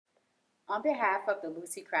On behalf of the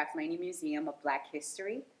Lucy Craft Laney Museum of Black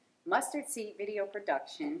History, Mustard Seed Video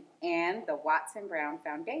Production, and the Watson Brown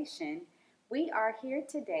Foundation, we are here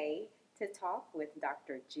today to talk with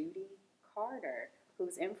Dr. Judy Carter,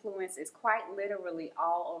 whose influence is quite literally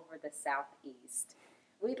all over the Southeast.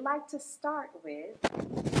 We'd like to start with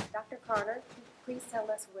Dr. Carter. Please tell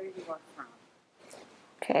us where you are from.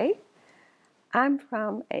 Okay, I'm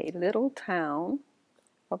from a little town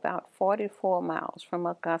about 44 miles from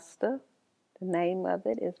Augusta. The name of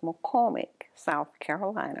it is McCormick, South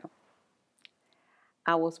Carolina.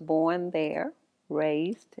 I was born there,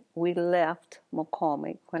 raised. We left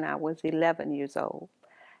McCormick when I was 11 years old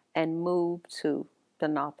and moved to the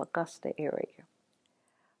North Augusta area.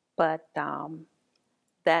 But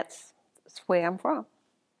that's where I'm from.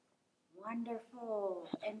 Wonderful.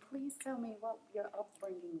 And please tell me what your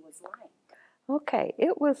upbringing was like. Okay,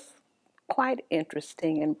 it was quite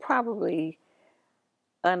interesting and probably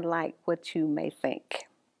unlike what you may think.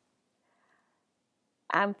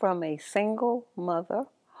 I'm from a single mother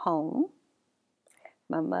home.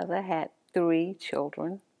 My mother had 3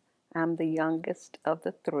 children. I'm the youngest of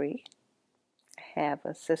the 3. I have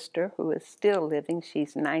a sister who is still living.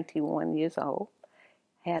 She's 91 years old.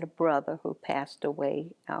 I had a brother who passed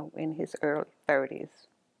away in his early 30s.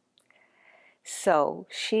 So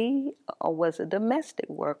she was a domestic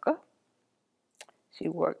worker. She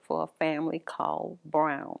worked for a family called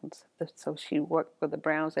Browns. So she worked for the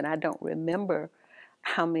Browns, and I don't remember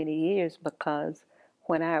how many years, because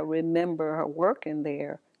when I remember her working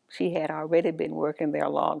there, she had already been working there a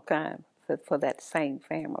long time for that same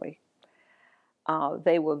family.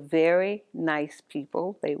 They were very nice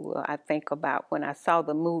people. They were, I think about, when I saw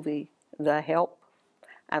the movie The Help,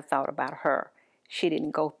 I thought about her. She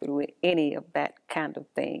didn't go through any of that kind of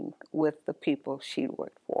thing with the people she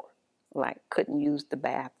worked for, like couldn't use the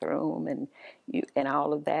bathroom and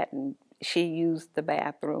all of that. And she used the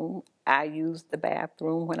bathroom. I used the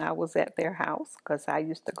bathroom when I was at their house because I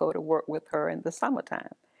used to go to work with her in the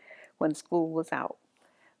summertime when school was out.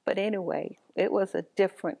 But anyway, it was a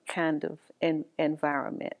different kind of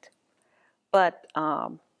environment. But I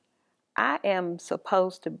am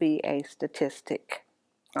supposed to be a statistic.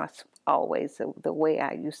 That's always the way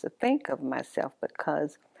I used to think of myself,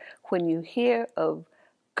 because when you hear of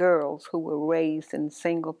girls who were raised in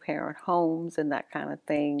single-parent homes and that kind of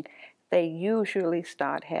thing, they usually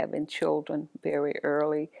start having children very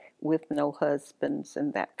early with no husbands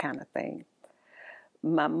and that kind of thing.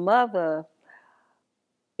 My mother,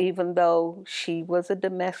 even though she was a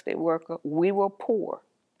domestic worker, we were poor.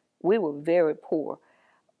 We were very poor,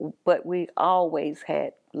 but we always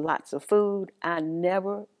had lots of food. I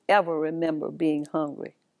never, ever remember being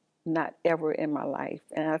hungry, not ever in my life,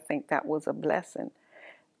 and I think that was a blessing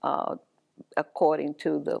according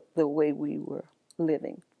to the way we were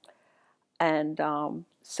living. And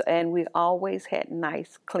and we always had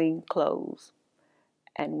nice, clean clothes,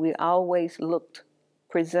 and we always looked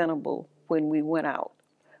presentable when we went out.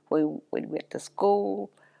 When we went to school,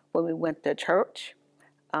 when we went to church,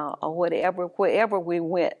 or wherever we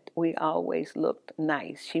went, we always looked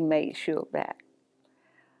nice. She made sure of that.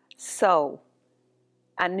 So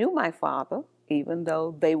I knew my father, even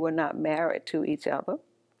though they were not married to each other.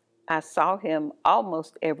 I saw him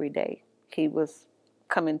almost every day. He was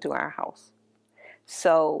coming to our house.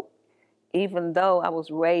 So even though I was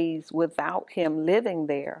raised without him living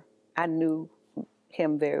there, I knew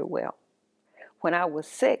him very well. When I was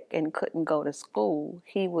sick and couldn't go to school,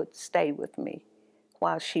 he would stay with me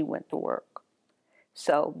while she went to work.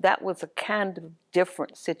 So that was a kind of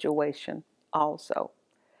different situation also.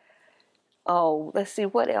 Oh, let's see,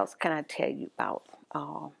 what else can I tell you about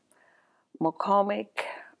McCormick?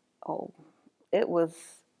 Oh, it was,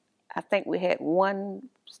 I think we had one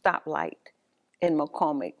stoplight in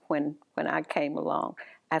McCormick when I came along.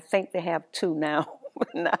 I think they have 2 now,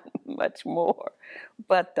 not much more.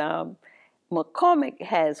 But McCormick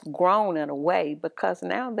has grown in a way because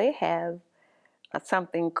now they have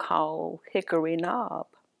something called Hickory Knob.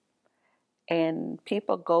 And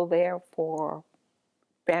people go there for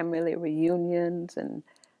family reunions and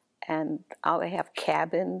they have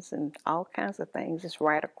cabins and all kinds of things. It's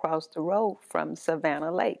right across the road from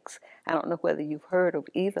Savannah Lakes. I don't know whether you've heard of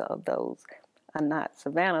either of those or not.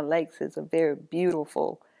 Savannah Lakes is a very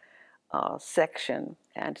beautiful section,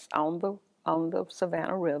 and it's on the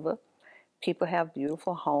Savannah River. People have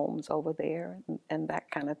beautiful homes over there and that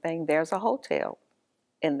kind of thing. There's a hotel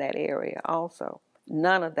in that area also.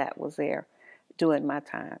 None of that was there during my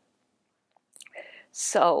time.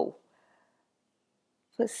 So,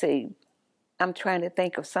 let's see. I'm trying to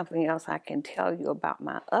think of something else I can tell you about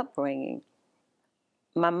my upbringing.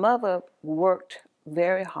 My mother worked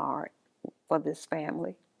very hard. for this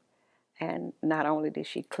family. And not only did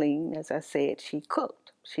she clean, as I said, she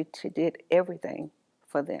cooked. She did everything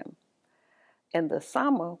for them. In the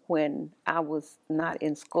summer, when I was not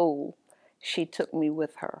in school, she took me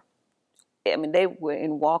with her. I mean, they were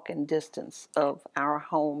in walking distance of our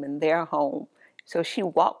home and their home. So she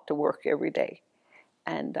walked to work every day.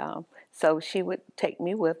 And so she would take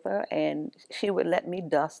me with her, and she would let me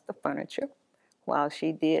dust the furniture while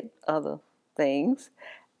she did other things.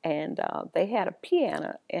 And they had a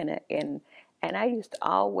piano in it, and I used to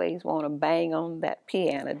always want to bang on that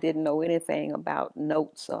piano. Didn't know anything about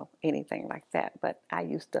notes or anything like that, but I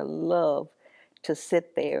used to love to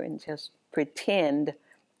sit there and just pretend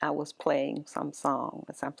I was playing some song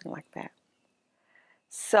or something like that.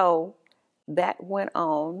 So that went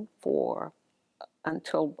on for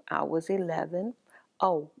until I was 11.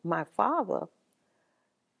 Oh, my father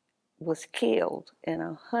was killed in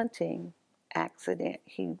a hunting accident.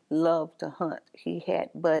 He loved to hunt. He had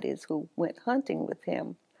buddies who went hunting with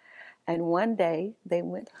him. And one day they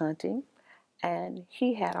went hunting, and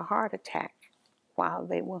he had a heart attack while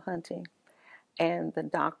they were hunting. And the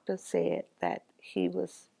doctor said that he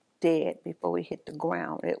was dead before he hit the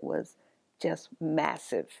ground. It was just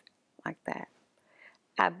massive like that.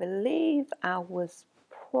 I believe I was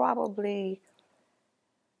probably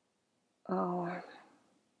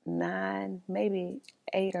 9, maybe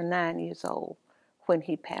 8 or 9 years old when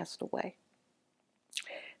he passed away.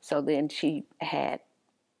 So then she had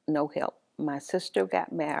no help. My sister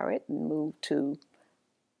got married and moved to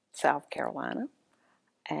South Carolina.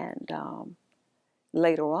 And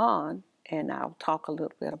later on, and I'll talk a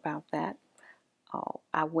little bit about that,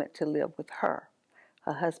 I went to live with her.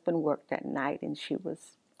 Her husband worked at night, and she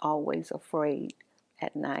was always afraid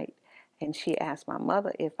at night. And she asked my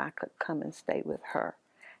mother if I could come and stay with her.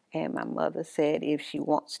 And my mother said if she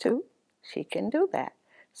wants to, she can do that.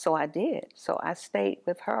 So I did. So I stayed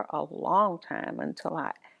with her a long time until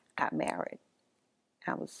I got married.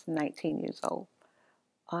 I was 19 years old.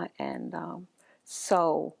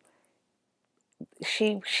 So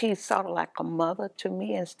she's sort of like a mother to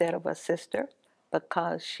me instead of a sister,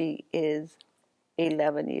 because she is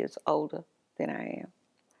 11 years older than I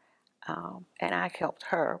am. And I helped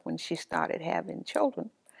her when she started having children.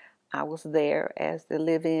 I was there as the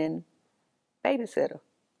live-in babysitter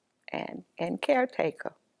and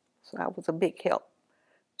caretaker. So I was a big help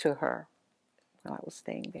to her while I was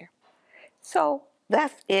staying there. So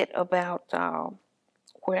that's it about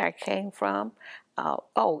where I came from.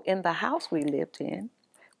 In the house we lived in,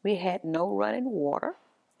 we had no running water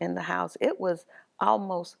in the house. It was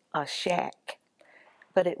almost a shack,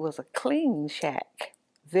 but it was a clean shack,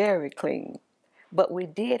 very clean. But we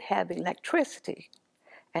did have electricity,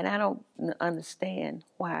 and I don't understand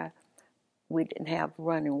why we didn't have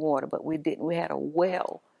running water, but we didn't. We had a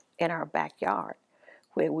well in our backyard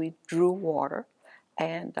where we drew water,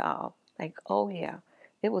 and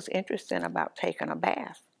it was interesting about taking a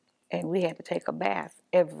bath, and we had to take a bath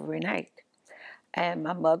every night. And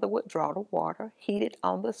my mother would draw the water, heat it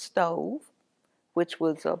on the stove, which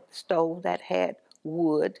was a stove that had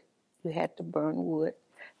wood. You had to burn wood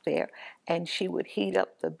there. And she would heat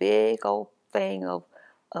up the big old thing of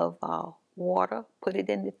water, put it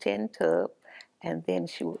in the tin tub, and then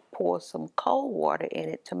she would pour some cold water in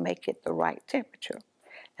it to make it the right temperature.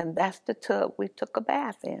 And that's the tub we took a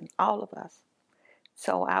bath in, all of us.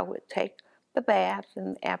 So I would take the bath,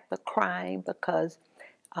 and after crying because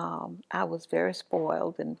I was very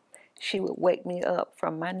spoiled, and she would wake me up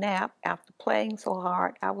from my nap after playing so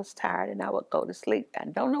hard. I was tired, and I would go to sleep. I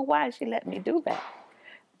don't know why she let me do that,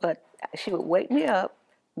 but she would wake me up,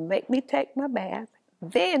 make me take my bath,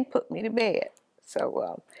 then put me to bed.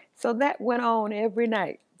 So that went on every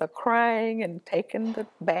night, the crying and taking the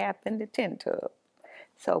bath in the tin tub.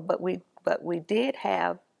 So, but we did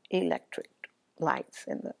have electric lights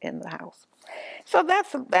in the house. So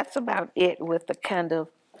that's about it with the kind of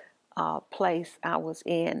place I was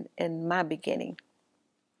in my beginning.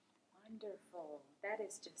 Wonderful. That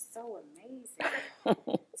is just so amazing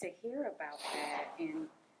to hear about that. And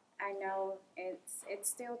I know it's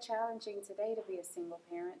still challenging today to be a single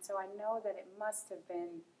parent. So I know that it must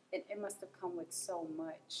have come with so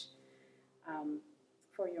much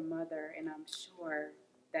for your mother, and I'm sure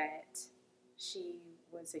that she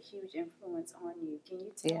was a huge influence on you. Can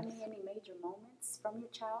you tell me any major moments from your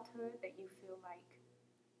childhood that you feel like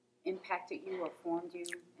impacted you or formed you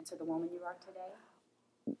into the woman you are today?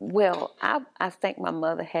 Well, I think my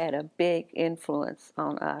mother had a big influence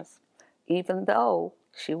on us, even though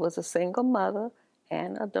she was a single mother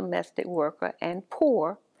and a domestic worker and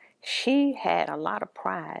poor. She had a lot of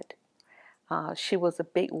pride. She was a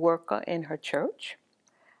big worker in her church.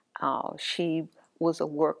 She was a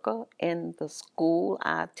worker in the school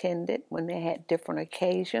I attended when they had different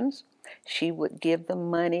occasions. She would give them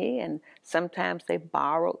money, and sometimes they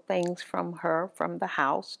borrowed things from her from the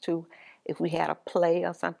house to, if we had a play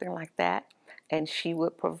or something like that, and she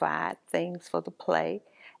would provide things for the play.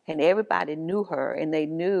 And everybody knew her, and they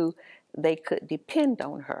knew they could depend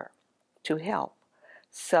on her to help.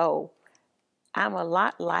 So I'm a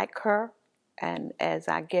lot like her, and as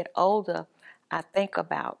I get older, I think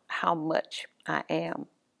about how much I am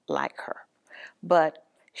like her. But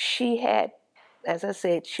she had, as I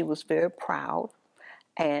said, she was very proud,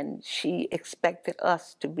 and she expected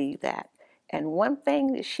us to be that. And one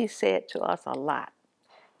thing that she said to us a lot: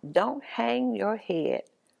 don't hang your head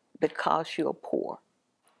because you're poor.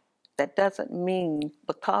 That doesn't mean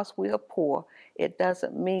because we are poor, it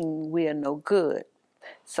doesn't mean we are no good.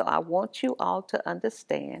 So I want you all to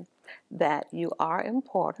understand that you are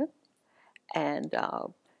important, and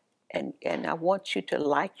and I want you to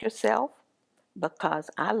like yourself, because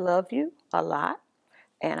I love you a lot,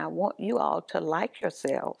 and I want you all to like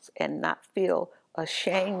yourselves and not feel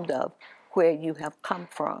ashamed of where you have come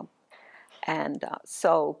from. And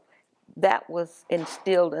so that was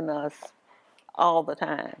instilled in us all the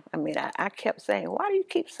time. I mean, I kept saying, why do you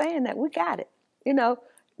keep saying that? We got it. You know,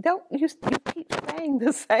 don't you keep saying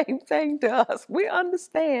the same thing to us. We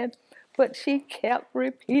understand. But she kept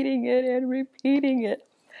repeating it and repeating it.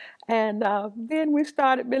 And then we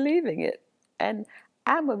started believing it. And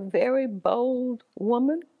I'm a very bold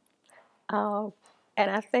woman. Uh, and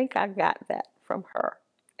I think I got that from her,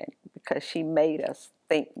 because she made us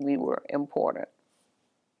think we were important.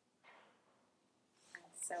 I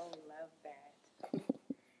so love that.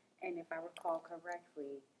 And if I recall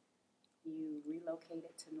correctly, you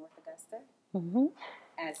relocated to North Augusta Mm-hmm.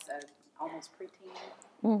 as a almost preteen.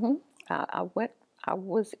 Mm-hmm. I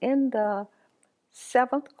was in the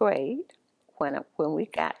 7th grade when we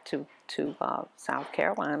got to South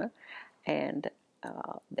Carolina, and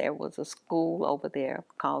there was a school over there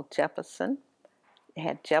called Jefferson. It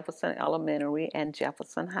had Jefferson Elementary and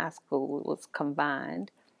Jefferson High School. It was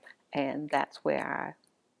combined, and that's where I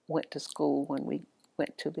went to school when we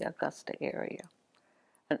went to the Augusta area,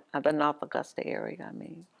 the North Augusta area, I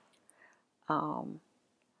mean. Um,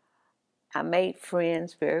 I made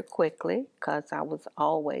friends very quickly because I was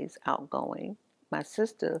always outgoing. My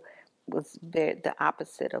sister was the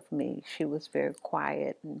opposite of me. She was very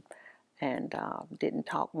quiet and didn't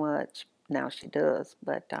talk much. Now she does,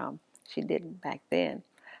 but she didn't back then.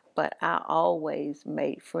 But I always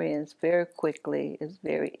made friends very quickly. It's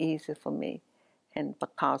very easy for me, and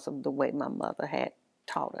because of the way my mother had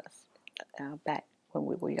taught us back when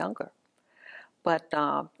we were younger. But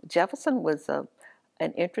Jefferson was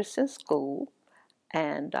an interesting school,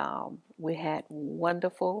 and we had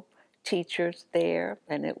wonderful teachers there,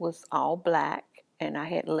 and it was all black, and I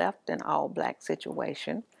had left an all black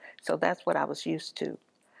situation, so that's what I was used to.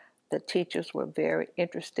 The teachers were very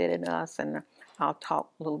interested in us, and I'll talk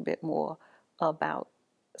a little bit more about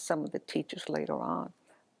some of the teachers later on.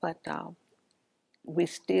 But we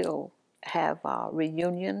still have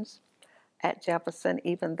reunions at Jefferson,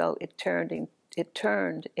 even though it turned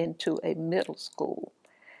into a middle school,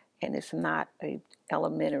 and it's not a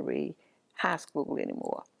elementary high school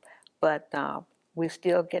anymore. But we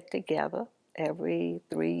still get together every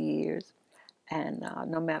 3 years, and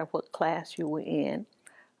no matter what class you were in,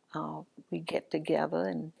 we get together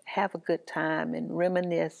and have a good time and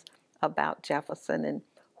reminisce about Jefferson and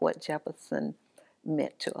what Jefferson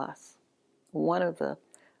meant to us. One of the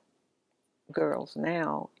girls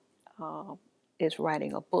now uh, is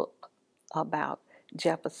writing a book about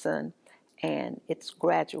Jefferson and its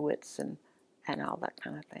graduates and all that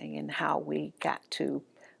kind of thing, and how we got to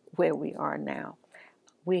where we are now.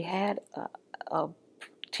 We had a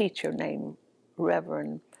teacher named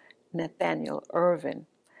Reverend Nathaniel Irvin.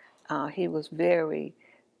 He was very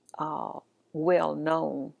uh, well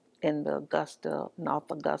known in the Augusta, North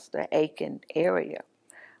Augusta, Aiken area.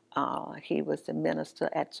 He was the minister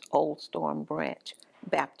at Old Storm Branch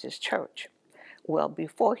Baptist Church. Well,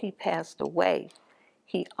 before he passed away,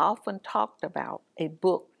 he often talked about a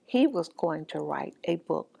book. He was going to write a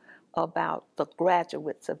book about the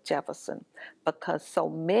graduates of Jefferson, because so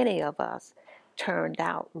many of us turned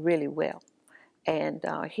out really well. And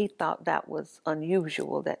he thought that was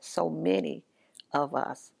unusual that so many of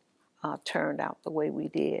us turned out the way we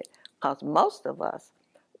did, because most of us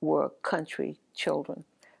were country children.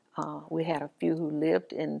 We had a few who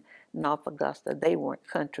lived in North Augusta. They weren't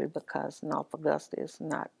country because North Augusta is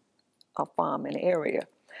not a farming area.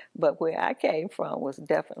 But where I came from was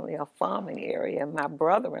definitely a farming area. My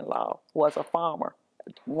brother-in-law was a farmer,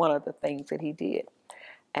 one of the things that he did.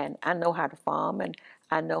 And I know how to farm, and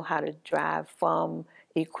I know how to drive farm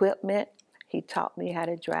equipment. He taught me how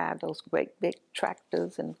to drive those great big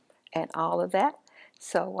tractors and all of that.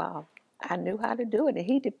 So I knew how to do it, and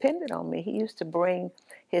he depended on me. He used to bring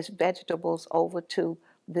his vegetables over to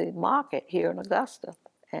the market here in Augusta,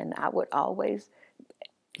 and I would always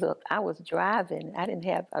look. I was driving. I didn't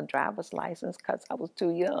have a driver's license because I was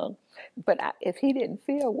too young. But if he didn't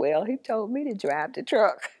feel well, he told me to drive the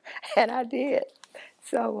truck, and I did.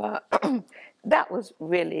 So that was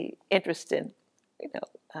really interesting, you know.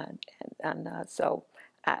 So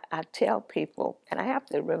I tell people, and I have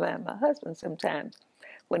to remind my husband sometimes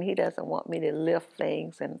when he doesn't want me to lift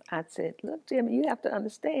things. And I said, look, Jimmy, you have to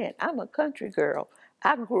understand, I'm a country girl.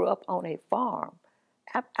 I grew up on a farm.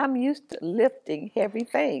 I'm used to lifting heavy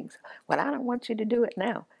things. Well, I don't want you to do it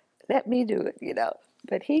now. Let me do it, you know.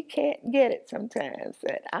 But he can't get it sometimes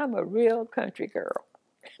that I'm a real country girl.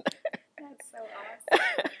 That's so awesome.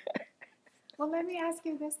 Well, let me ask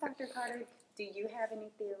you this, Dr. Carter. Do you have any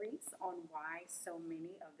theories on why so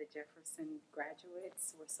many of the Jefferson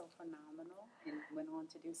graduates were so phenomenal and went on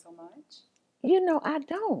to do so much? You know, I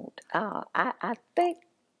don't. I think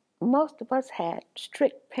most of us had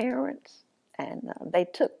strict parents, and they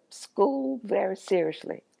took school very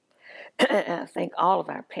seriously. I think all of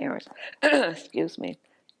our parents, excuse me,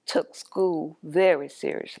 took school very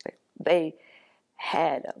seriously. They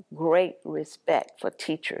had a great respect for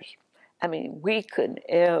teachers. I mean, we couldn't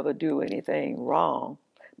ever do anything wrong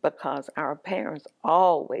because our parents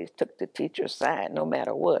always took the teacher's side no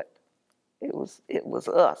matter what. It was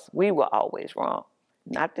us. We were always wrong,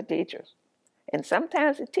 not the teachers. And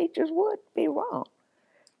sometimes the teachers would be wrong.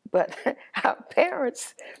 But our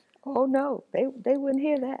parents, oh no, they wouldn't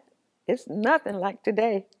hear that. It's nothing like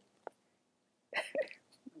today.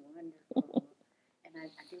 Wonderful. And I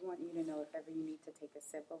do want you to know if ever you need to take a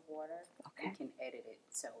sip of water, Okay. you can edit it.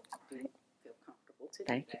 So do feel comfortable to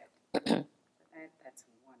Thank do you. that. That's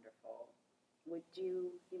wonderful.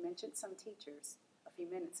 You mentioned some teachers a few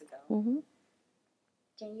minutes ago. Mm-hmm.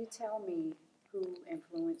 Can you tell me who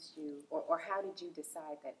influenced you, or how did you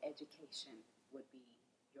decide that education would be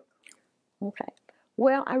your career? Okay.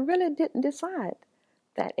 Well, I really didn't decide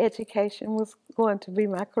that education was going to be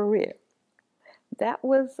my career. That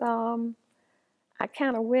was, I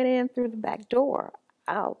kind of went in through the back door.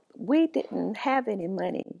 We didn't have any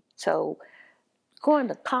money, so going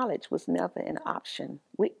to college was never an option.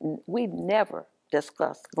 We never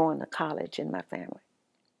discussed going to college in my family.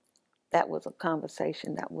 That was a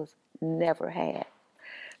conversation that was never had.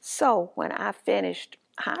 So when I finished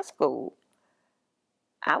high school,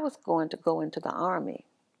 I was going to go into the Army.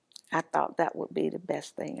 I thought that would be the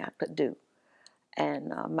best thing I could do.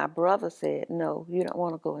 And my brother said, no, you don't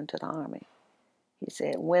want to go into the Army. He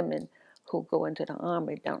said, women who go into the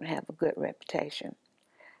Army don't have a good reputation.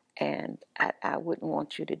 And I wouldn't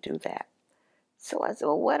want you to do that. So I said,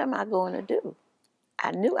 well, what am I going to do?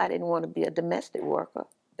 I knew I didn't want to be a domestic worker.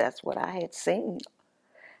 That's what I had seen.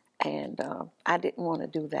 And I didn't want to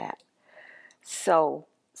do that. So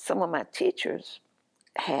some of my teachers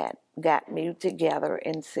had got me together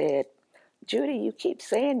and said, Judy, you keep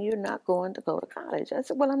saying you're not going to go to college. I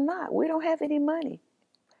said, well, I'm not. We don't have any money.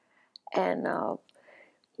 And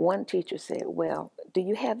one teacher said, well, do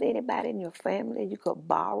you have anybody in your family you could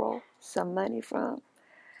borrow some money from?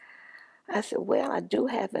 I said, well, I do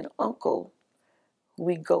have an uncle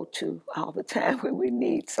we go to all the time when we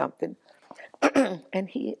need something. And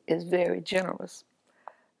he is very generous.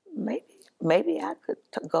 Maybe I could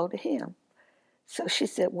go to him. So she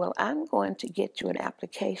said, well, I'm going to get you an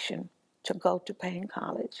application to go to Payne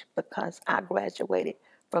College because I graduated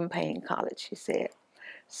from Payne College, she said.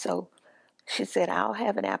 So she said, I'll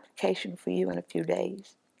have an application for you in a few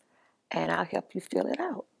days, and I'll help you fill it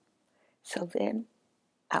out. So then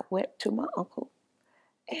I went to my uncle,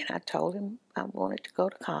 and I told him I wanted to go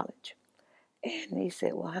to college. And he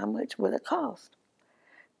said, well, how much will it cost?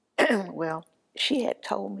 Well, she had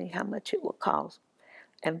told me how much it would cost.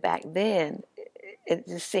 And back then, it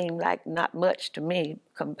just seemed like not much to me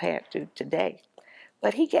compared to today.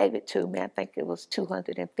 But he gave it to me. I think it was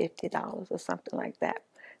 $250 or something like that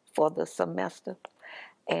for the semester.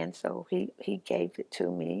 And so he gave it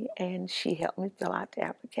to me, and she helped me fill out the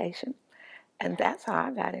application. And that's how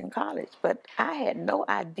I got in college. But I had no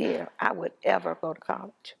idea I would ever go to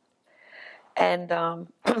college. And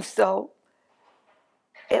so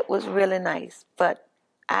it was really nice. But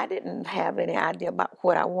I didn't have any idea about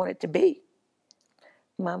what I wanted to be.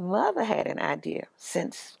 My mother had an idea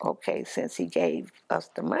since he gave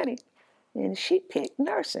us the money, and she picked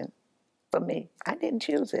nursing for me. I didn't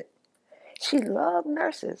choose it. She loved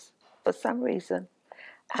nurses for some reason.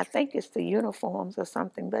 I think it's the uniforms or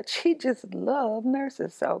something, but she just loved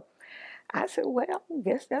nurses. So I said, well, I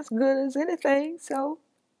guess that's good as anything. So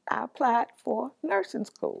I applied for nursing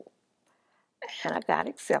school, and I got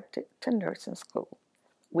accepted to nursing school.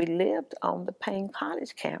 We lived on the Payne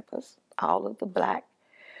College campus. All of the black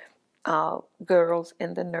girls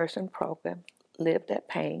in the nursing program lived at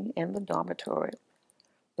Payne in the dormitory.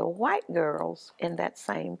 The white girls in that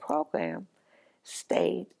same program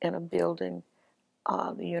stayed in a building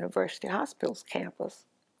on the University Hospital's campus.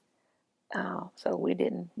 So we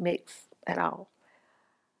didn't mix at all.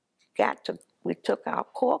 We took our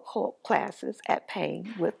core classes at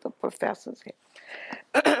Payne with the professors.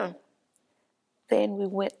 Then we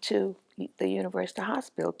went to the University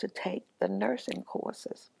Hospital to take the nursing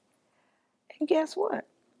courses. And guess what?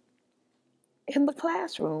 In the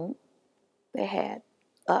classroom, they had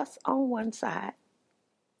us on one side.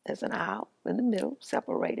 There's an aisle in the middle,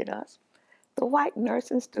 separated us. The white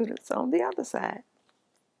nursing students on the other side.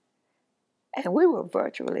 And we were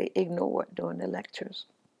virtually ignored during the lectures.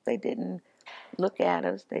 They didn't look at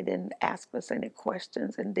us, they didn't ask us any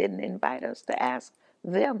questions, and didn't invite us to ask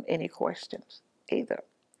them any questions either.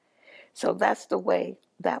 So that's the way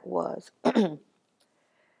that was.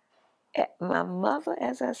 My mother,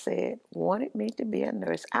 as I said, wanted me to be a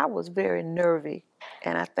nurse. I was very nervy,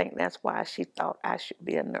 and I think that's why she thought I should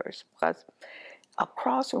be a nurse, because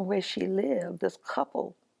across from where she lived, this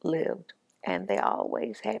couple lived, and they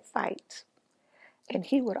always had fights. And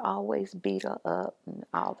he would always beat her up and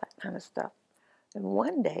all that kind of stuff. And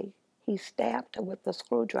one day, he stabbed her with a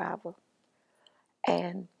screwdriver.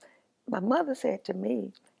 And my mother said to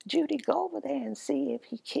me, Judy, go over there and see if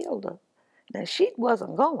he killed her. Now, she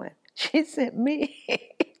wasn't going. She sent me.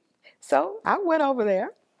 So I went over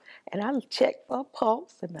there, and I checked for a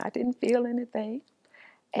pulse, and I didn't feel anything.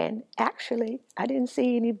 And actually, I didn't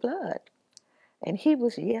see any blood. And he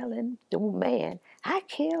was yelling, the man, I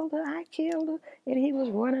killed her, I killed her. And he was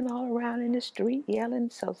running all around in the street yelling.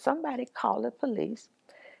 So somebody called the police.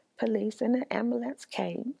 Police and the ambulance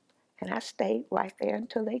came. And I stayed right there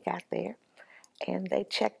until they got there. And they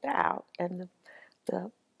checked her out. And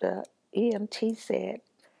the EMT said,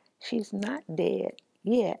 she's not dead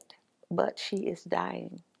yet, but she is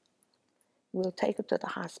dying. We'll take her to the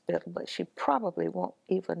hospital, but she probably won't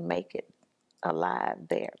even make it alive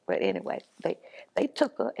there. But anyway, they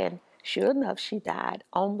took her, and sure enough, she died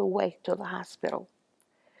on the way to the hospital.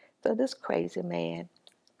 So this crazy man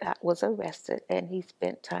was arrested, and he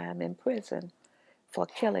spent time in prison for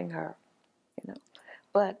killing her, you know.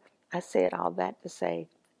 But I said all that to say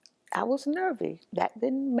I was nervy. That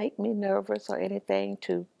didn't make me nervous or anything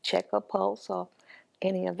to check a pulse or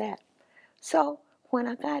any of that. So when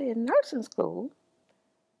I got in nursing school,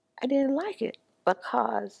 I didn't like it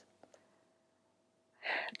because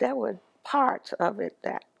there were parts of it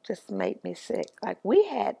that just made me sick. Like we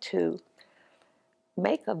had to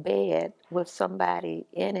make a bed with somebody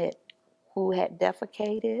in it who had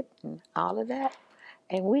defecated and all of that.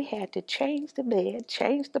 And we had to change the bed,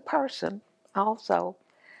 change the person also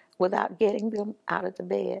without getting them out of the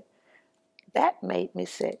bed. That made me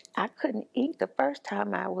sick. I couldn't eat. The first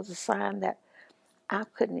time I was assigned that I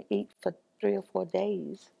couldn't eat for 3 or 4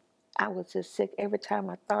 days. I was just sick. Every time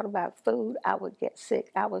I thought about food, I would get sick.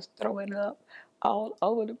 I was throwing up all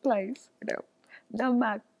over the place. You know, none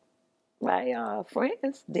of my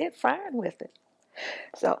friends did fine with it.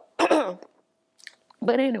 So,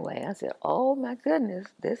 but anyway, I said, oh my goodness,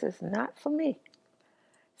 this is not for me.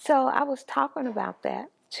 So I was talking about that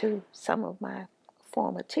to some of my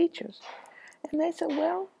former teachers. And they said,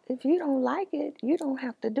 well, if you don't like it, you don't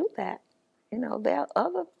have to do that. You know, there are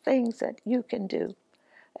other things that you can do.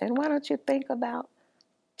 And why don't you think about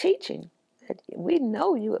teaching? We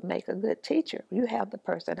know you would make a good teacher. You have the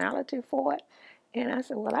personality for it. And I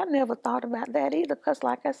said, well, I never thought about that either because,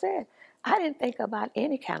 like I said, I didn't think about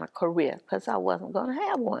any kind of career because I wasn't going to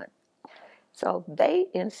have one. So they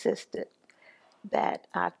insisted that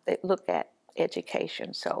I look at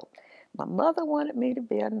education. So my mother wanted me to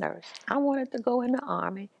be a nurse. I wanted to go in the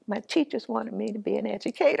Army. My teachers wanted me to be an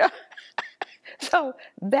educator. So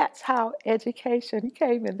that's how education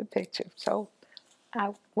came in the picture. So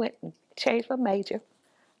I went and changed my major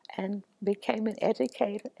and became an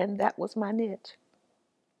educator, and that was my niche.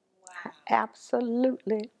 Wow. I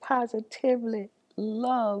absolutely, positively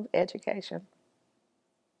love education.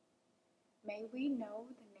 May we know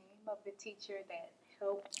the name of the teacher that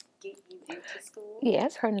helped get you into school?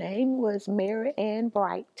 Yes, her name was Mary Ann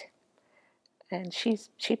Bright, and she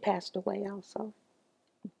passed away also.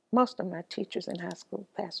 Most of my teachers in high school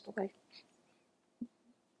passed away.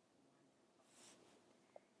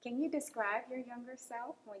 Can you describe your younger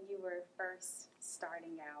self when you were first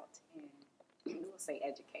starting out in, we'll say,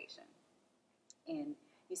 education? And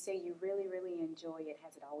you say you really, really enjoy it.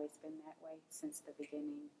 Has it always been that way since the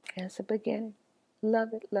beginning? Since the beginning.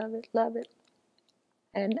 Love it, love it, love it.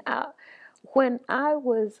 And when I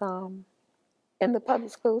was in the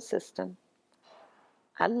public school system,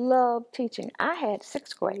 I loved teaching. I had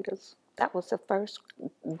sixth graders. That was the first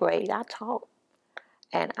grade I taught.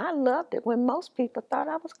 And I loved it when most people thought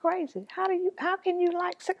I was crazy. How can you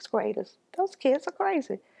like sixth graders? Those kids are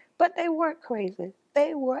crazy. But they weren't crazy.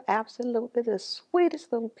 They were absolutely the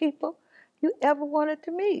sweetest little people you ever wanted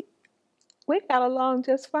to meet. We got along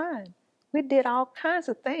just fine. We did all kinds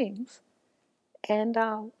of things. And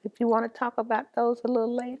if you want to talk about those a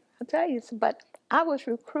little later, I'll tell you. But I was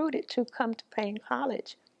recruited to come to Payne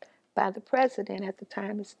College by the president at the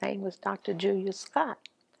time. His name was Dr. Julius Scott.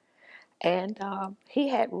 And he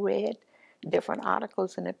had read different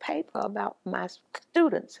articles in the paper about my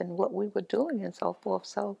students and what we were doing and so forth.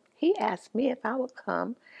 So he asked me if I would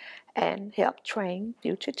come and help train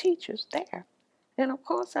future teachers there. And of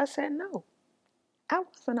course I said no. I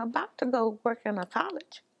wasn't about to go work in a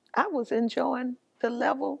college. I was enjoying the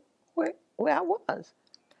level where I was.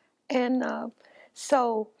 And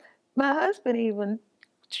so my husband even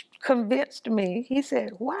convinced me. He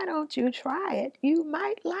said, why don't you try it? You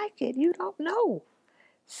might like it. You don't know.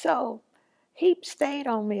 So he stayed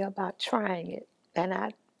on me about trying it. And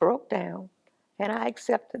I broke down. And I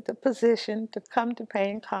accepted the position to come to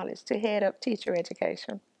Payne College to head up teacher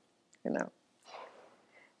education, you know.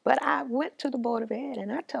 But I went to the Board of Ed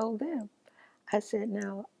and I told them, I said,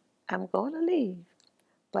 now I'm going to leave,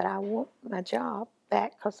 but I want my job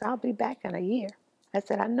back because I'll be back in a year. I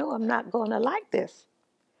said, I know I'm not going to like this.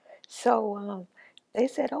 So they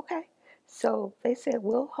said, okay. So they said,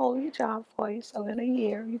 we'll hold your job for you. So in a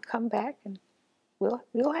year, you come back and we'll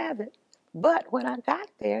have it. But when I got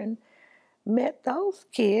there and met those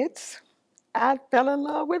kids, I fell in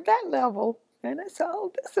love with that level. And I said,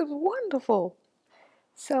 oh, this is wonderful.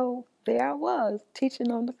 So there I was, teaching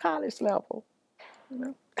on the college level, you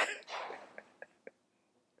know.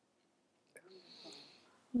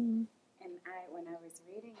 Mm. And when I was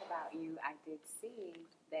reading about you, I did see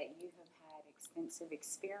that you have had extensive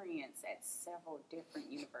experience at several different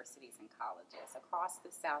universities and colleges across the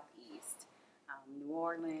Southeast, New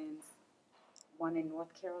Orleans, one in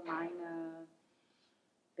North Carolina,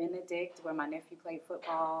 Benedict, where my nephew played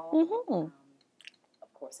football. Mm-hmm.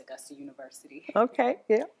 Of course, Augusta University. Okay,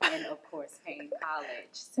 yeah. And of course, Payne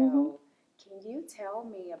College. So can you tell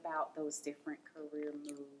me about those different career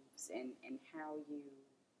moves and how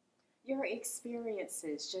your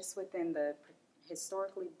experiences just within the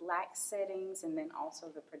historically black settings and then also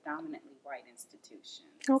the predominantly white institutions?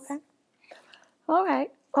 Okay. All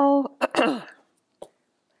right. Oh,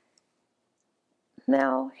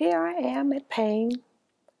 now here I am at Payne,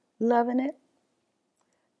 loving it.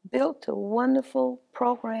 Built a wonderful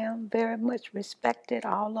program, very much respected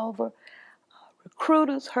all over.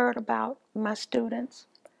 Recruiters heard about my students,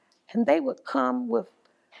 and they would come with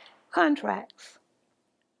contracts.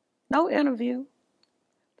 No interview.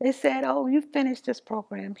 They said, oh, you finished this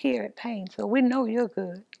program here at Payne, so we know you're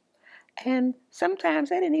good. And sometimes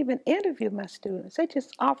they didn't even interview my students. They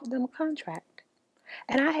just offered them a contract.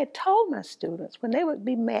 And I had told my students, when they would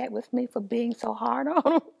be mad with me for being so hard on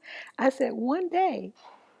them, I said, one day,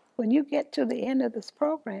 when you get to the end of this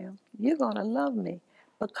program, you're going to love me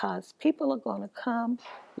because people are going to come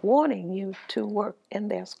wanting you to work in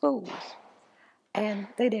their schools. And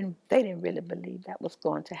they didn't really believe that was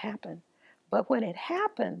going to happen. But when it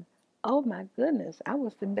happened, oh my goodness, I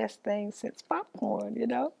was the best thing since popcorn, you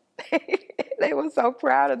know. They were so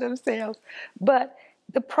proud of themselves. But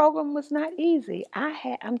the program was not easy.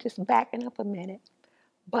 I'm just backing up a minute.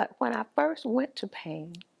 But when I first went to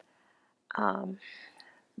Payne,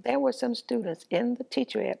 there were some students in the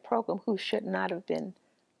teacher ed program who should not have been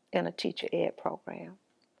in a teacher ed program.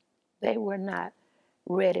 They were not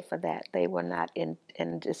ready for that. They were not and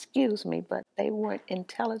excuse me, but they weren't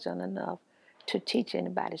intelligent enough to teach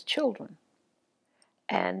anybody's children.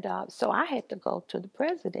 And so I had to go to the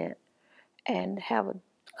president and have a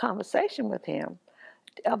conversation with him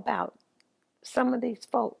about some of these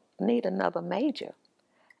folk need another major.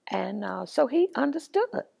 And so he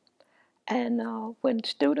understood. And when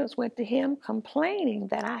students went to him complaining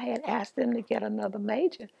that I had asked them to get another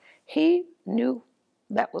major, he knew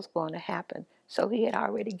that was going to happen. So he had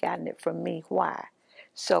already gotten it from me why.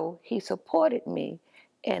 So he supported me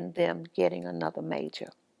in them getting another major.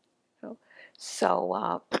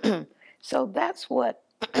 So so that's what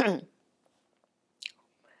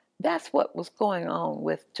that's what was going on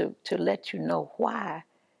with to let you know why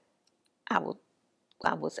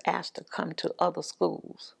I was asked to come to other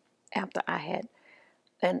schools after I had,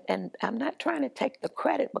 and I'm not trying to take the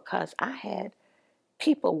credit because I had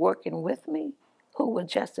people working with me who were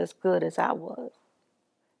just as good as I was,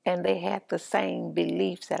 and they had the same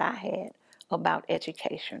beliefs that I had about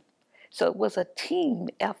education. So it was a team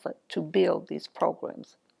effort to build these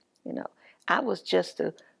programs. You know, I was just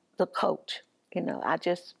the coach. You know, I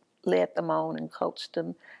just led them on and coached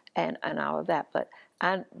them and all of that. But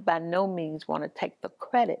I by no means want to take the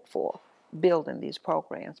credit for building these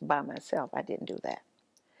programs by myself. I didn't do that.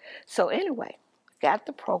 So anyway, got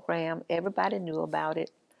the program. Everybody knew about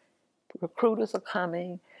it. Recruiters are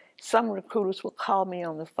coming. Some recruiters will call me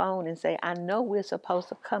on the phone and say, I know we're supposed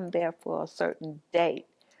to come there for a certain date,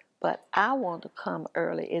 but I want to come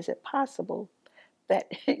early. Is it possible that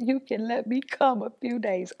you can let me come a few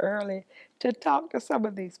days early to talk to some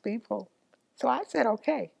of these people? So I said,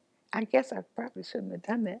 okay. I guess I probably shouldn't have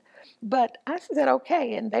done that. But I said,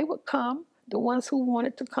 okay. And they would come, the ones who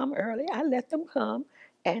wanted to come early, I let them come,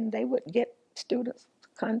 and they would get students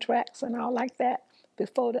contracts and all like that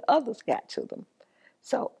before the others got to them.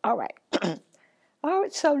 So, all right. All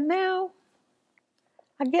right, so now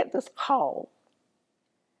I get this call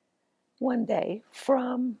one day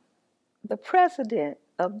from the president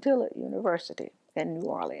of Dillard University in New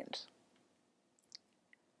Orleans.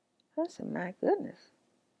 I said, my goodness,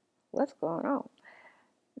 what's going on?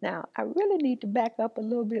 Now, I really need to back up a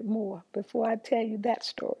little bit more before I tell you that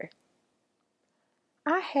story.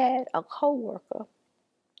 I had a coworker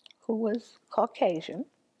who was Caucasian.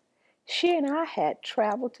 She and I had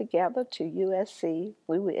traveled together to USC.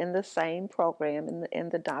 We were in the same program, in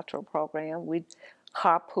the doctoral program. We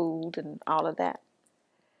carpooled and all of that.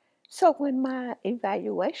 So when my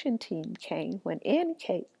evaluation team came, when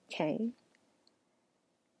NCAPE came,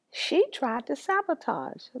 she tried to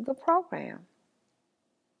sabotage the program.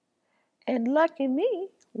 And lucky me,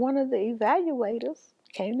 one of the evaluators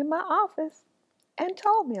came to my office and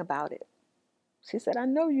told me about it. She said, I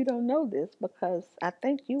know you don't know this because I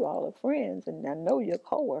think you all are friends and I know you're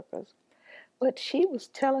coworkers. But she was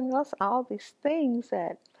telling us all these things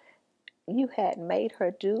that you had made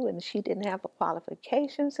her do and she didn't have the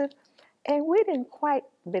qualifications. And we didn't quite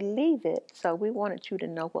believe it, so we wanted you to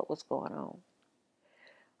know what was going on.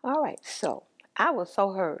 All right, so I was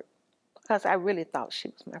so hurt because I really thought she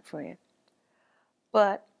was my friend.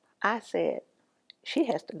 But I said, she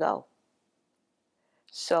has to go.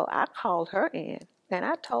 So I called her in and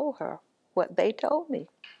I told her what they told me.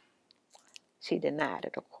 She denied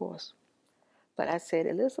it, of course. But I said,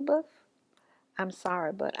 Elizabeth, I'm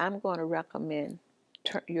sorry, but I'm going to recommend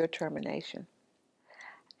your termination.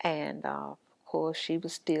 And of course, she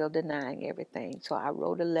was still denying everything. So I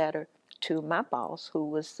wrote a letter to my boss, who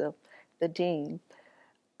was the dean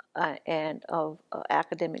and of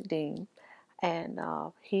academic dean, and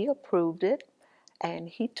he approved it, and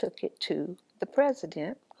he took it to the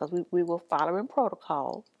president because we were following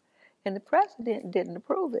protocol, and the president didn't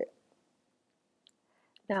approve it.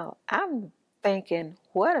 Now, I'm thinking,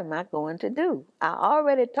 what am I going to do? I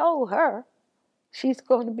already told her she's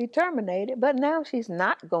going to be terminated, but now she's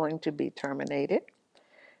not going to be terminated.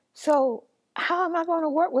 So how am I going to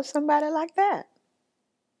work with somebody like that?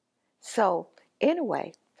 So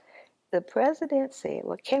anyway, the president said,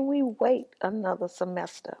 well, can we wait another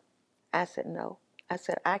semester? I said, no. I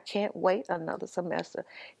said, I can't wait another semester.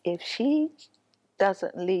 If she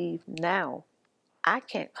doesn't leave now, I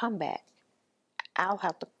can't come back. I'll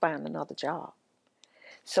have to find another job.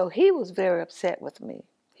 So he was very upset with me.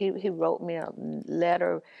 He wrote me a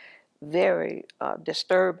letter, very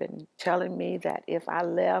disturbing, telling me that if I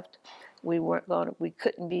left, we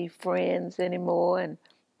couldn't be friends anymore and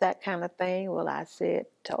that kind of thing. Well, I said,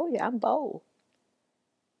 told you, I'm bold.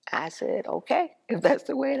 I said, okay, if that's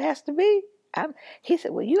the way it has to be. He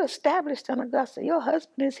said, well, you established in Augusta. Your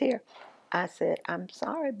husband is here. I said, I'm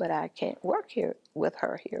sorry, but I can't work here with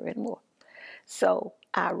her here anymore. So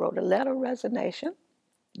I wrote a letter of resignation,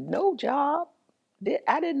 no job.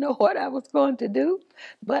 I didn't know what I was going to do,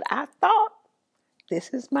 but I thought, this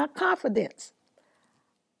is my confidence.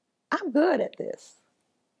 I'm good at this.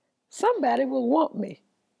 Somebody will want me.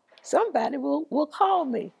 Somebody will call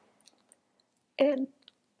me. And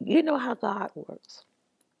you know how God works.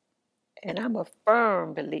 And I'm a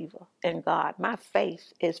firm believer in God. My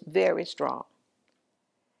faith is very strong.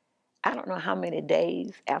 I don't know how many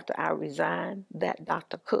days after I resigned that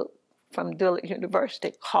Dr. Cook from Dillard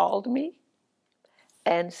University called me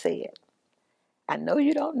and said, I know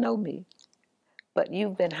you don't know me, but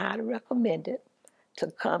you've been highly recommended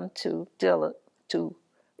to come to Dillard to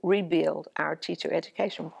rebuild our teacher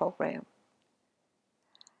education program.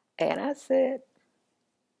 And I said,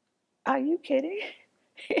 Are you kidding?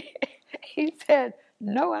 He said,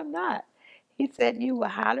 no, I'm not. He said, you were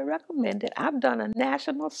highly recommended. I've done a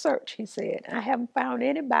national search, he said. I haven't found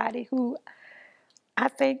anybody who I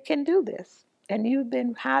think can do this. And you've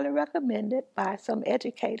been highly recommended by some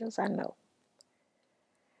educators I know.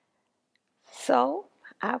 So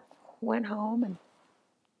I went home and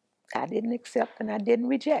I didn't accept and I didn't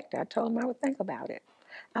reject. I told him I would think about it.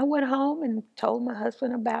 I went home and told my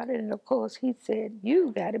husband about it. And of course, he said,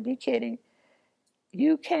 you got to be kidding.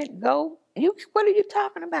 You can't go. What are you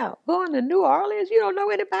talking about? Going to New Orleans? You don't know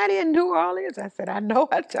anybody in New Orleans? I said, I know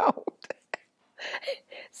I don't.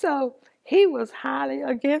 So he was highly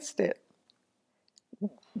against it.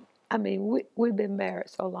 I mean, we've been married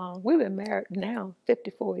so long. We've been married now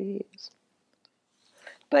 54 years.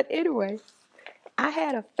 But anyway, I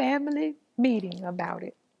had a family meeting about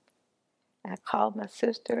it. I called my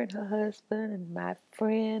sister and her husband and my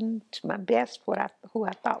friend, who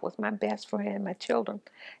I thought was my best friend, my children.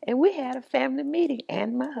 And we had a family meeting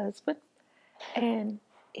and my husband. And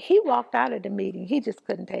he walked out of the meeting. He just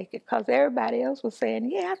couldn't take it because everybody else was saying,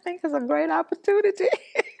 yeah, I think it's a great opportunity.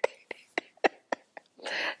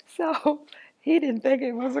 So he didn't think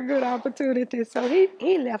it was a good opportunity. So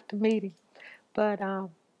he left the meeting. But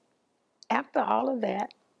after all of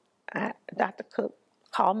that, Dr. Cook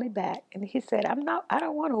called me back and he said, I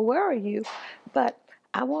don't want to worry you, but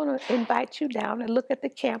I want to invite you down and look at the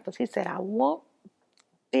campus. He said, I won't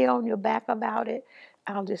be on your back about it.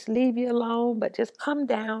 I'll just leave you alone, but just come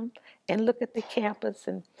down and look at the campus.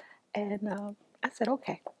 And I said,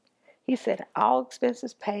 okay. He said, all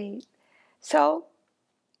expenses paid. So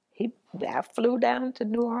I flew down to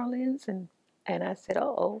New Orleans and I said,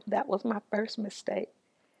 uh-oh, that was my first mistake.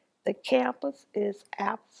 The campus is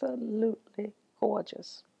absolutely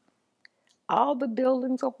gorgeous. All the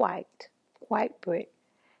buildings are white brick.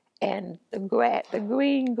 And the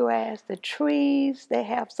green grass, the trees, they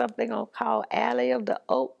have something called Alley of the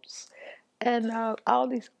Oaks, and all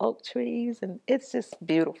these oak trees, and it's just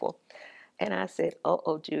beautiful. And I said,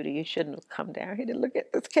 oh, Judy, you shouldn't have come down here to look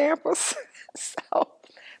at this campus.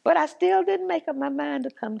 But I still didn't make up my mind to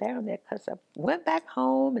come down there because I went back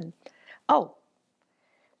home and,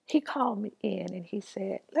 he called me in and he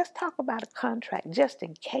said, let's talk about a contract just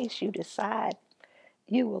in case you decide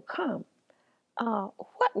you will come.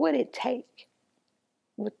 What would it take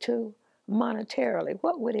monetarily?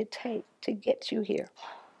 What would it take to get you here?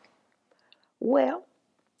 Well,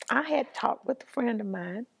 I had talked with a friend of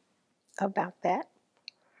mine about that,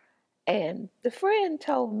 and the friend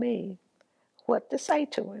told me what to say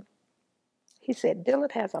to him. He said,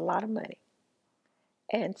 Dillard has a lot of money,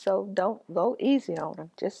 and so don't go easy on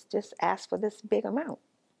him. Just ask for this big amount.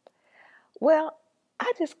 Well,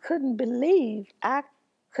 I just couldn't believe I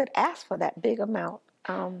could ask for that big amount.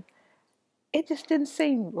 It just didn't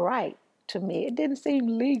seem right to me. It didn't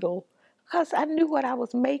seem legal because I knew what I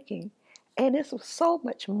was making. And this was so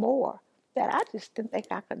much more that I just didn't think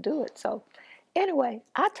I could do it. So anyway,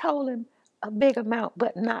 I told him a big amount,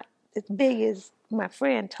 but not as big as my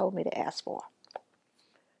friend told me to ask for.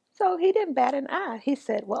 So he didn't bat an eye. He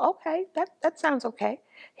said, well, okay, that sounds okay.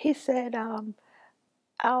 He said,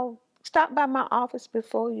 I'll stop by my office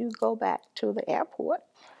before you go back to the airport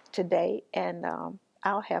today, and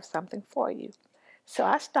I'll have something for you. So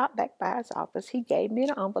I stopped back by his office. He gave me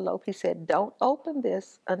an envelope. He said, don't open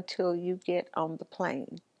this until you get on the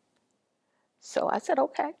plane. So I said,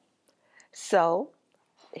 okay. So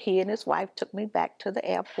he and his wife took me back to the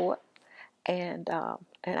airport, and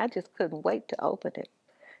I just couldn't wait to open it.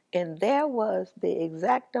 And there was the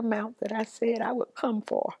exact amount that I said I would come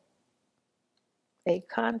for. A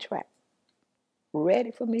contract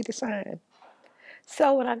ready for me to sign.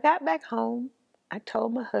 So when I got back home, I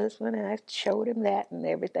told my husband and I showed him that and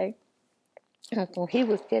everything. And he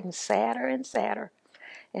was getting sadder and sadder.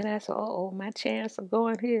 And I said, oh, my chance of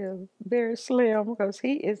going here is very slim because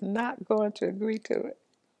he is not going to agree to it.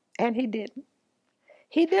 And he didn't.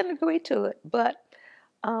 He didn't agree to it. But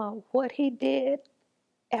what he did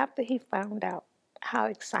after he found out how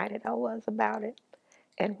excited I was about it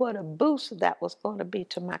and what a boost that was going to be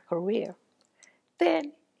to my career,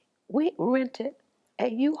 then we rented a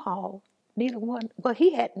U-Haul. Neither one, well,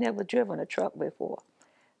 he had never driven a truck before.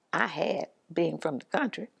 I had, being from the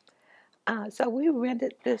country. So we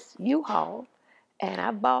rented this U-Haul,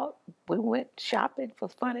 and we went shopping for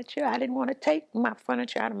furniture. I didn't want to take my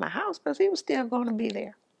furniture out of my house because he was still going to be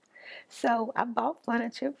there. So I bought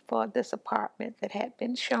furniture for this apartment that had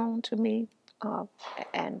been shown to me.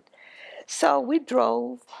 And so we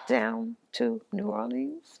drove down to New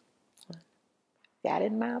Orleans, got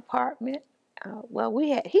in my apartment. well,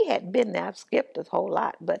 he had been there. I've skipped a whole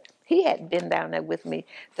lot, but he hadn't been down there with me.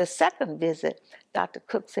 The second visit, Dr.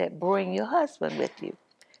 Cook said, bring your husband with you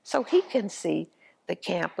so he can see the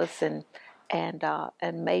campus and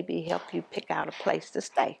maybe help you pick out a place to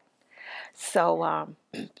stay. So,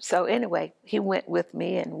 so anyway, he went with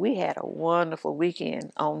me, and we had a wonderful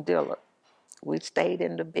weekend on Dillard. We stayed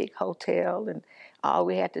in the big hotel, and all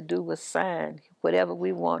we had to do was sign whatever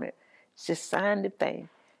we wanted. Just sign the thing.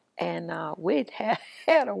 And we'd had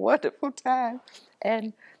a wonderful time.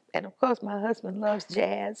 And of course, my husband loves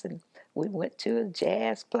jazz, and we went to a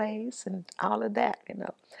jazz place and all of that, you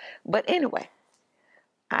know. But anyway,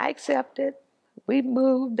 I accepted. We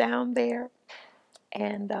moved down there,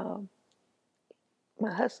 and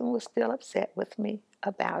my husband was still upset with me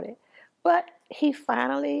about it. But he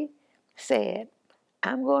finally said,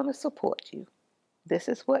 I'm going to support you. This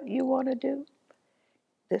is what you want to do.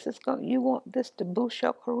 You want this to boost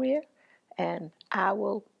your career, and I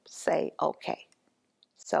will say okay.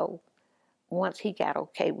 So once he got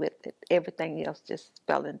okay with it, everything else just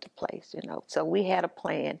fell into place, you know. So we had a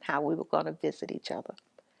plan how we were going to visit each other.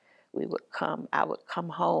 I would come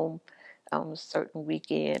home on a certain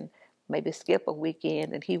weekend, maybe skip a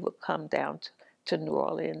weekend, and he would come down to New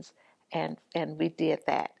Orleans, and we did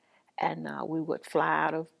that. And I would fly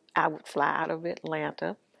out of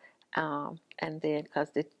Atlanta, and then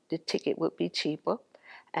because the ticket would be cheaper.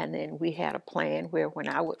 And then we had a plan where when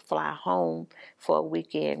I would fly home for a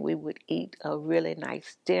weekend, we would eat a really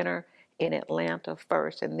nice dinner in Atlanta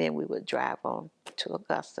first, and then we would drive on to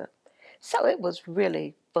Augusta. So it was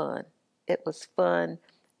really fun. It was fun,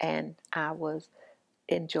 and I was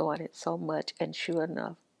enjoying it so much. And sure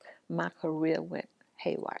enough, my career went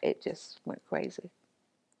haywire. It just went crazy.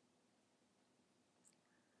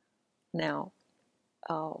 Now,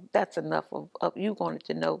 that's enough of you wanted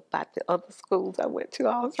to know about the other schools I went to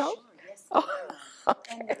also. Sure, yes, ma'am.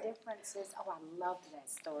 Okay. And the differences. Oh, I loved that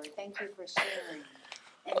story. Thank you for sharing.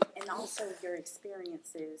 And also your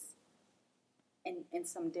experiences and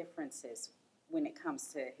some differences when it comes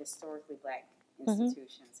to historically black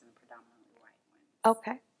institutions and predominantly white ones.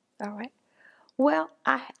 Okay, all right. Well,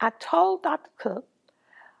 I told Dr. Cook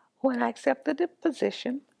when I accepted the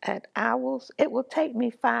position at Owls, it will take me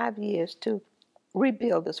 5 years to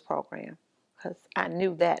rebuild this program, because I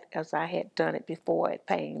knew that as I had done it before at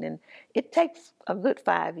Payne, and it takes a good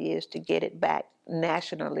 5 years to get it back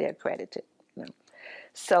nationally accredited. You know.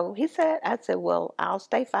 So I said, well, I'll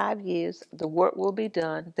stay 5 years. The work will be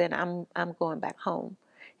done. Then I'm going back home.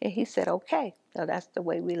 And he said, okay. So that's the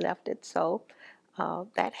way we left it. So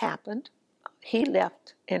that happened. He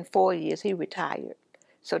left in 4 years. He retired.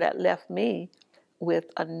 So that left me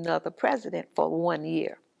with another president for 1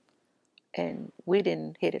 year. And we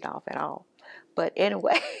didn't hit it off at all. But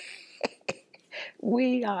anyway,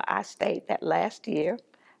 I stayed that last year,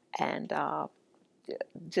 and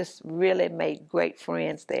just really made great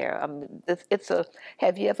friends there.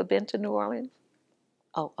 Have you ever been to New Orleans?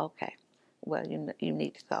 Oh, okay. Well, you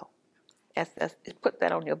need to go. Put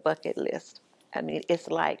that on your bucket list. I mean, it's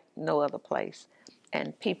like no other place.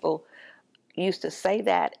 And people used to say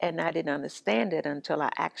that, and I didn't understand it until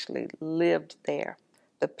I actually lived there.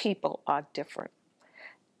 The people are different.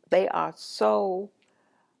 They are so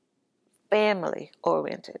family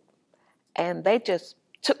oriented, and they just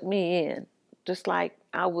took me in, just like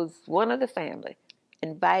I was one of the family,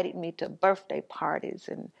 invited me to birthday parties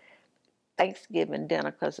and Thanksgiving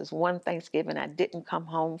dinner, because it's one Thanksgiving I didn't come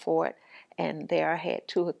home for it, and there I had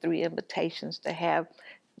 2 or 3 invitations to have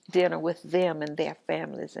dinner with them and their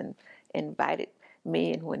families, and invited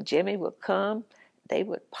me. And when Jimmy would come, they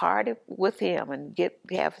would party with him and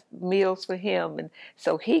have meals for him, and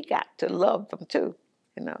so he got to love them too,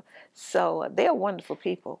 you know. So they're wonderful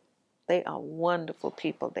people. They are wonderful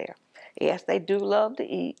people there. Yes, they do love to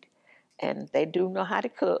eat, and they do know how to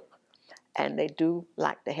cook, and they do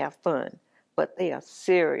like to have fun, but they are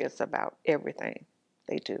serious about everything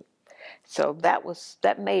they do. So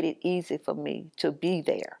that made it easy for me to be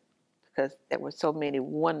there, because there were so many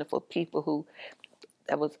wonderful people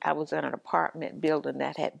I was in an apartment building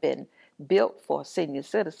that had been built for senior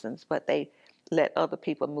citizens, but they let other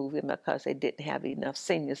people move in because they didn't have enough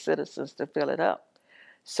senior citizens to fill it up.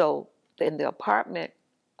 So in the apartment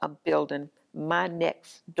building, my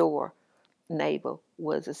next door neighbor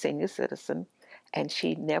was a senior citizen, and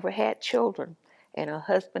she never had children, and her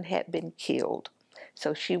husband had been killed.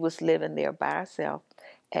 So she was living there by herself,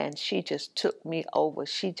 and she just took me over.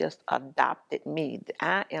 She just adopted me.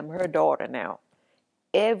 I am her daughter now.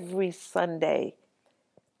 Every Sunday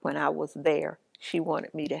when I was there, she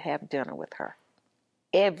wanted me to have dinner with her.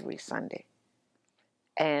 Every Sunday.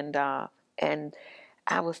 And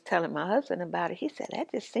I was telling my husband about it. He said,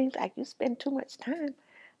 that just seems like you spend too much time.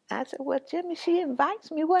 I said, well, Jimmy, she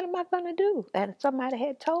invites me. What am I going to do? And somebody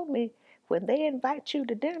had told me, when they invite you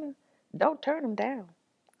to dinner, don't turn them down,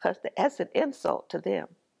 because that's an insult to them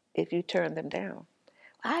if you turn them down.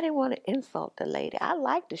 I didn't want to insult the lady. I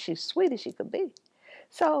liked her. She's sweet as she could be.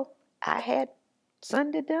 So I had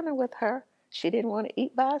Sunday dinner with her. She didn't want to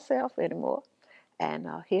eat by herself anymore. And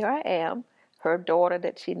here I am, her daughter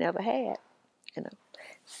that she never had. You know.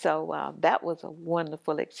 So that was a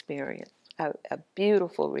wonderful experience, a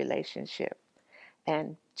beautiful relationship.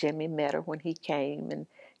 And Jimmy met her when he came, and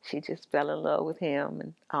she just fell in love with him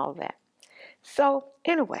and all that. So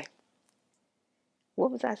anyway,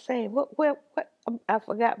 what was I saying? What? I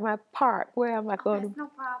forgot my part. Where am I going That's no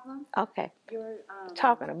problem. Okay. You're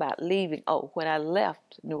Talking about leaving. Oh, when I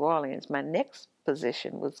left New Orleans, my next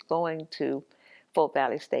position was going to Fort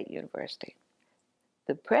Valley State University.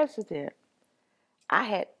 The president,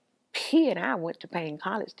 he and I went to Payne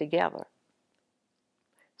College together.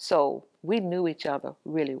 So we knew each other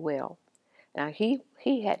really well. Now, he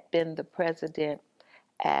had been the president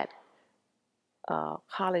at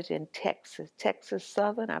college in Texas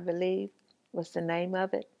Southern, I believe was the name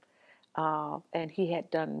of it. And he had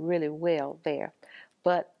done really well there.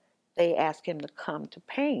 But they asked him to come to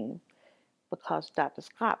Payne because Dr.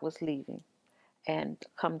 Scott was leaving, and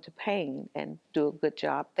come to Payne and do a good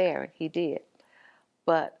job there, and he did.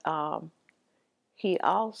 But he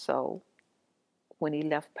also, when he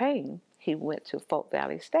left Payne, he went to Fort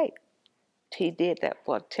Valley State. He did that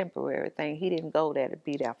for a temporary thing. He didn't go there to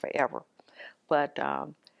be there forever. But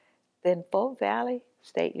then Fort Valley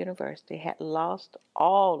State University had lost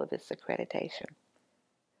all of its accreditation,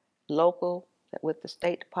 local with the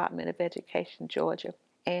State Department of Education, Georgia,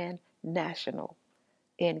 and national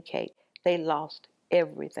NK. They lost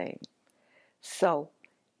everything. So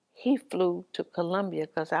he flew to Columbia,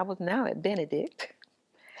 because I was now at Benedict,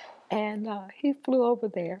 and he flew over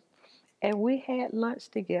there, and we had lunch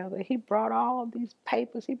together. He brought all these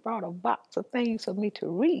papers. He brought a box of things for me to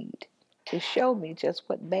read, to show me just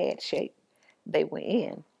what bad shape they were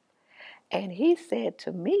in. And he said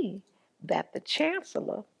to me that the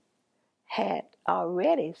chancellor had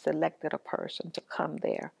already selected a person to come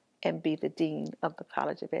there and be the dean of the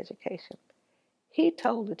College of Education. He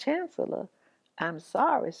told the chancellor, I'm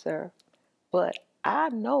sorry, sir, but I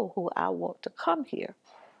know who I want to come here,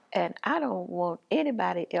 and I don't want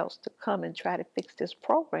anybody else to come and try to fix this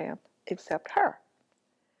program except her.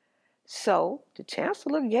 So the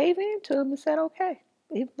chancellor gave in to him and said, okay,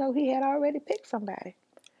 even though he had already picked somebody.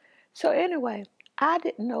 So anyway, I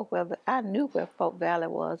didn't know whether I knew where Fort Valley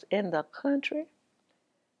was in the country,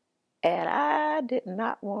 and I did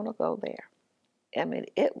not want to go there. I mean,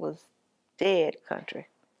 it was dead country,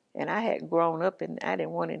 and I had grown up and I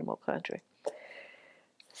didn't want any more country.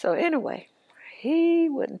 So anyway, he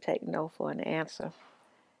wouldn't take no for an answer,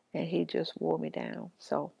 and he just wore me down.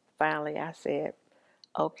 So finally I said,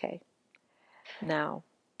 okay. Now,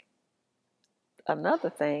 another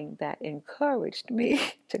thing that encouraged me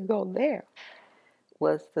to go there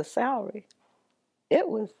was the salary. It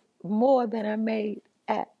was more than I made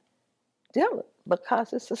at Dillard,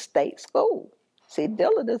 because it's a state school. See,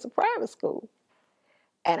 Dillard is a private school.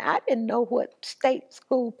 And I didn't know what state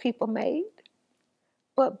school people made.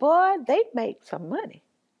 But boy, they make some money.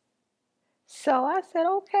 So I said,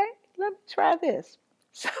 okay, let me try this.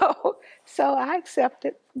 So I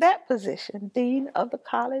accepted that position, Dean of the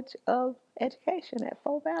College of Education at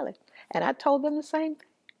Fort Valley. And I told them the same thing,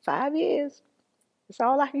 5 years. That's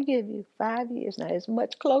all I can give you, 5 years. Now, it's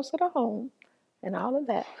much closer to home and all of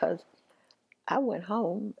that, because I went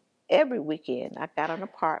home every weekend. I got an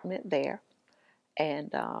apartment there,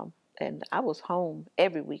 and I was home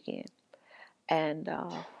every weekend. And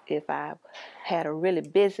if I had a really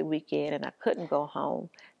busy weekend and I couldn't go home,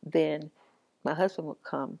 then my husband would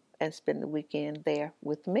come and spend the weekend there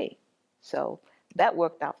with me. So that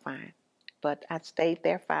worked out fine. But I stayed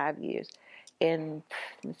there 5 years. In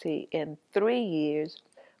 3 years,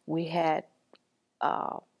 we had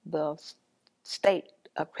the state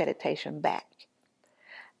accreditation back.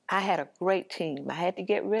 I had a great team. I had to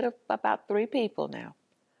get rid of about 3 people now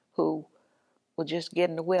who were just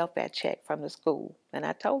getting the welfare check from the school. And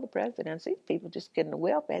I told the president, these people just getting the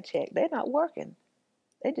welfare check. They're not working.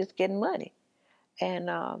 They're just getting money. And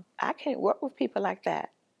I can't work with people like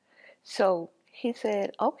that. So he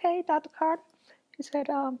said, okay, Dr. Carter. He said,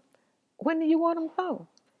 when do you want them gone?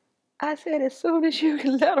 I said, as soon as you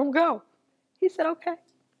can let them go. He said, okay.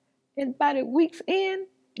 And by the week's end,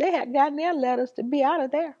 they had gotten their letters to be out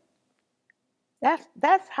of there.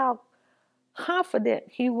 That's how confident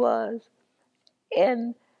he was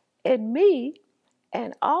in me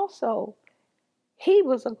And also, he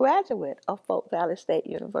was a graduate of Folk Valley State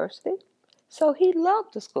University, so he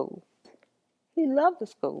loved the school. He loved the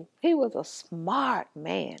school. He was a smart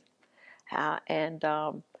man. And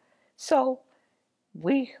so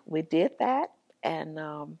we did that, and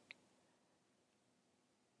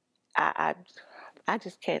I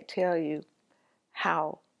just can't tell you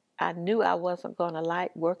how I knew I wasn't going to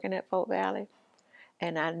like working at Folk Valley,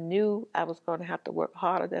 and I knew I was going to have to work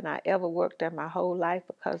harder than I ever worked in my whole life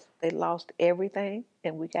because they lost everything,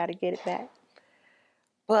 and we got to get it back.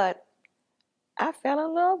 But I fell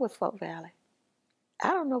in love with Folk Valley. I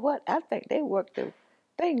don't know what. I think they worked the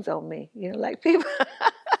things on me, like people,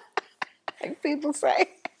 like people say.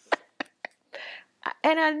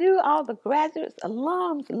 And I knew all the graduates,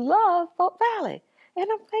 alums, love Folk Valley. And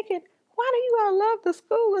I'm thinking, why do you all love the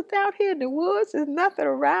school? It's out here in the woods. There's nothing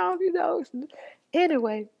around,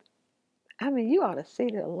 Anyway, I mean, you ought to see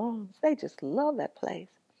the alums. They just love that place.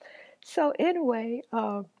 So anyway,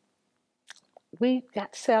 we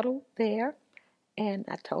got settled there. And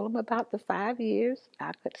I told them about the 5 years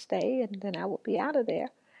I could stay, and then I would be out of there.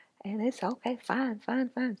 And they said, okay, fine.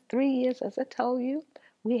 3 years, as I told you,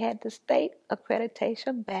 we had the state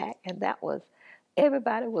accreditation back, and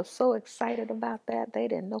everybody was so excited about that, they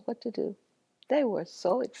didn't know what to do. They were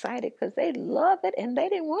so excited because they loved it, and they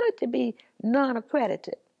didn't want it to be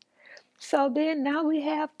non-accredited. So then now we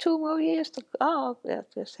have 2 more years to go.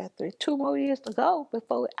 Just had 2 more years to go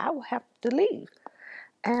before I will have to leave.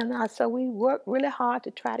 And so we worked really hard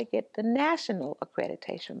to try to get the national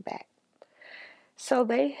accreditation back. So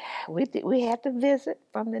we had to visit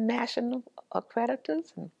from the national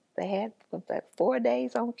accreditors, and they had 4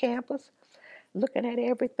 days on campus, looking at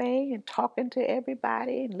everything and talking to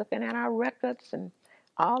everybody and looking at our records and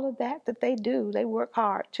all of that they do. They work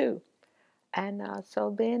hard too. And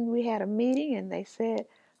so then we had a meeting, and they said,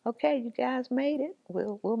 "Okay, you guys made it.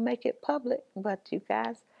 We'll make it public, but you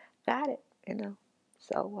guys got it,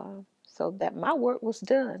 So that my work was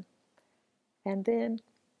done. And then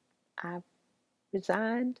I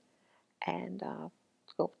resigned and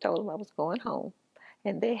told them I was going home.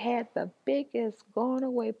 And they had the biggest going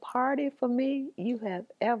away party for me you have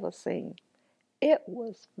ever seen. It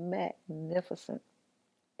was magnificent.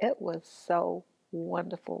 It was so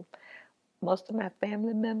wonderful. Most of my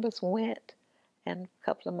family members went, and a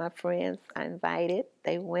couple of my friends I invited,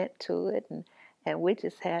 they went to it, and we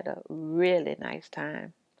just had a really nice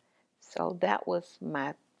time. So that was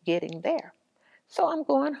my getting there. So I'm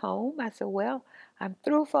going home. I said, well, I'm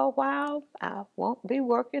through for a while. I won't be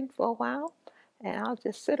working for a while, and I'll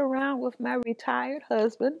just sit around with my retired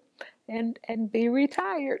husband and be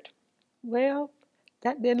retired. Well,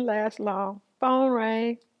 that didn't last long. Phone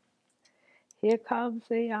rang. Here comes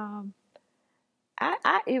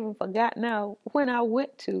I even forgot now when I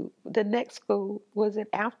went to the next school. Was it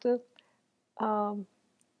after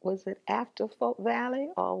Folk Valley,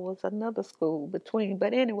 or was another school between?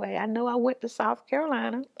 But anyway, I know I went to North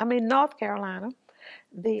Carolina.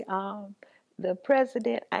 The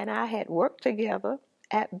president and I had worked together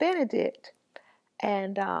at Benedict,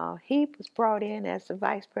 and he was brought in as the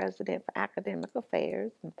vice president for academic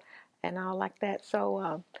affairs and all like that.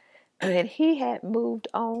 So, and he had moved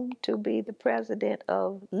on to be the president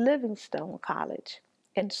of Livingstone College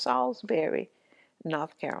in Salisbury,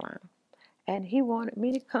 North Carolina. And he wanted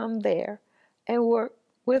me to come there and work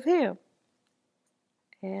with him.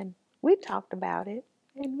 And we talked about it,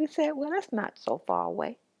 and we said, well, that's not so far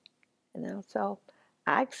away. So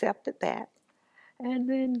I accepted that. And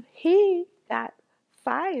then he got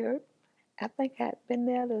fired. I think I'd been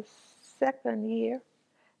there the second year.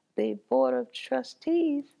 The Board of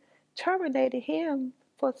Trustees terminated him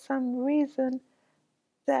for some reason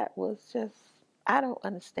that was just, I don't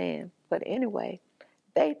understand. But anyway,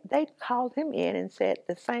 they called him in and said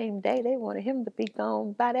the same day they wanted him to be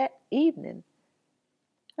gone by that evening.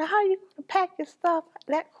 Now, how are you going to pack your stuff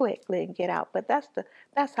that quickly and get out? But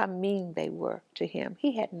that's how mean they were to him.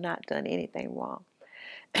 He had not done anything wrong.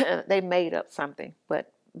 They made up something,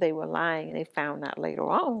 but they were lying, and they found out later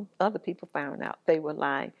on. Other people found out they were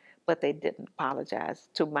lying, but they didn't apologize.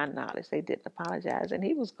 To my knowledge, they didn't apologize, and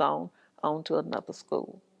he was gone on to another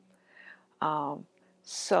school.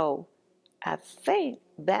 So I think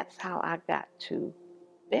that's how I got to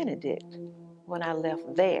Benedict when I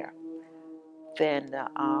left there. Then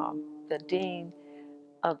the dean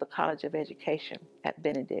of the College of Education at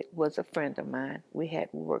Benedict was a friend of mine. We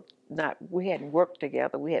hadn't worked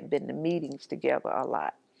together. We had been to meetings together a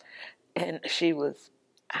lot. And she was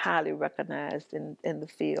highly recognized in the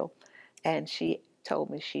field. And she told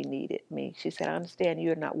me she needed me. She said, I understand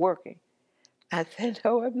you're not working. I said,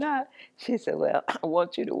 no, I'm not. She said, well, I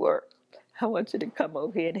want you to work. I want you to come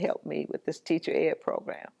over here and help me with this teacher ed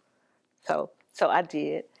program. So I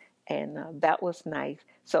did, and that was nice.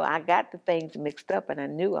 So I got the things mixed up, and I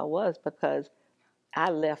knew I was because I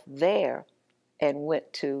left there and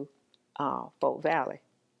went to Fort Valley.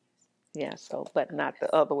 Yeah, so, but not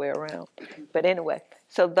the other way around. But anyway,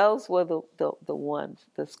 so those were the ones,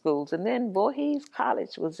 the schools. And then Voorhees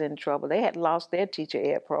College was in trouble. They had lost their teacher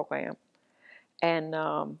ed program. And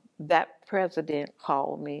that president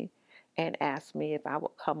called me and asked me if I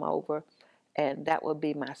would come over. And that would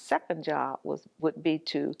be my second job, would be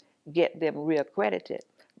to get them reaccredited.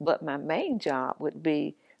 But my main job would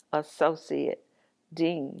be associate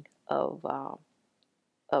dean of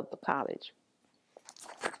the college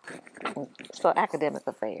for academic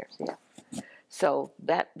affairs. Yeah. So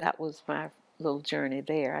that was my little journey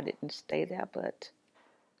there. I didn't stay there, but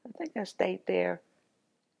I think I stayed there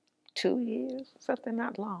 2 years, something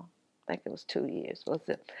not long. I think it was 2 years.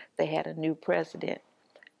 They had a new president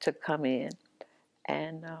to come in,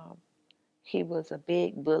 and he was a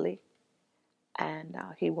big bully, and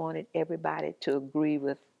he wanted everybody to agree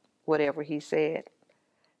with whatever he said.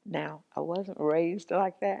 Now, I wasn't raised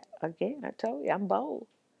like that. Again, I told you, I'm bold.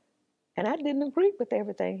 And I didn't agree with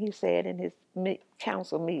everything he said in his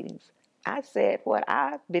council meetings. I said what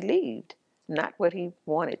I believed, not what he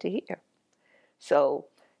wanted to hear. So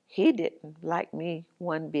he didn't like me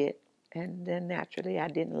one bit, and then naturally I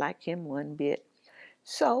didn't like him one bit.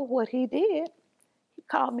 So what he did, he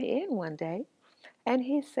called me in one day, and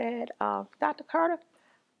he said, Dr. Carter,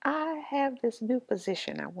 I have this new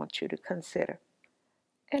position I want you to consider.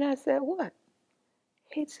 And I said, what?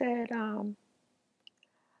 He said,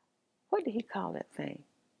 what did he call that thing?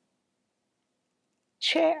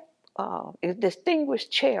 Chair, distinguished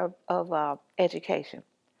chair of education.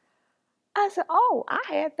 I said, oh, I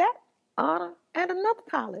had that honor at another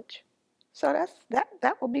college. So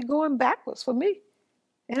that would be going backwards for me.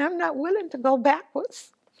 And I'm not willing to go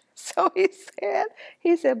backwards. So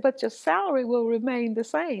he said, but your salary will remain the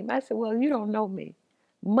same. I said, well, you don't know me.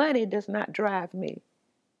 Money does not drive me.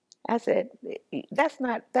 I said, that's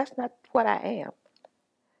not what I am.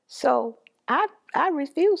 So I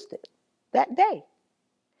refused it that day.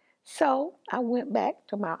 So I went back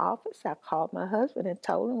to my office. I called my husband and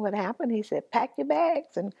told him what happened. He said, pack your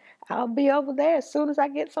bags and I'll be over there as soon as I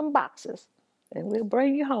get some boxes and we'll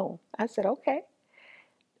bring you home. I said, okay.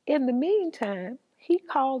 In the meantime, he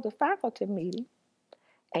called the faculty meeting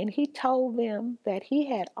and he told them that he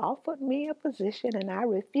had offered me a position and I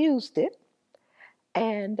refused it.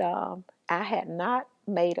 And I had not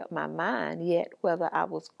made up my mind yet whether I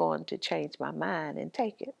was going to change my mind and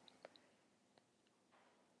take it.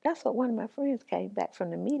 That's what one of my friends came back from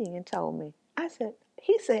the meeting and told me. I said,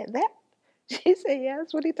 he said that? She said, yeah,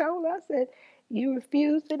 that's what he told her. I said, you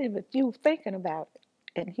refused it, but you were thinking about it.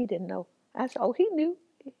 And he didn't know. I said, oh, he knew.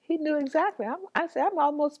 He knew exactly. I said, I'm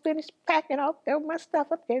almost finished packing off my stuff.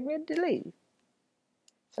 I'm getting ready to leave.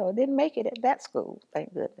 So I didn't make it at that school,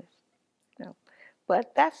 thank goodness. No.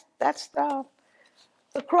 But that's the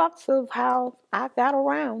crux of how I got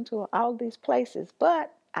around to all these places.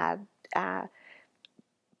 But I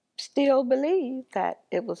still believe that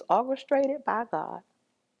it was orchestrated by God,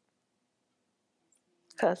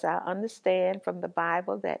 because I understand from the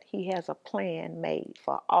Bible that he has a plan made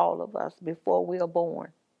for all of us before we are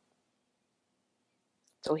born.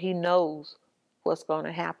 So he knows what's going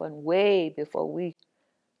to happen way before we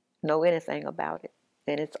know anything about it.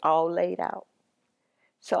 And it's all laid out.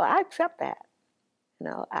 So I accept that.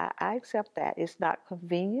 I accept that. It's not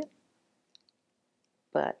convenient,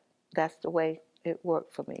 but that's the way it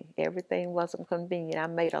worked for me. Everything wasn't convenient. I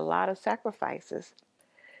made a lot of sacrifices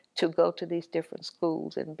to go to these different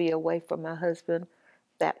schools and be away from my husband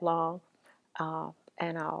that long,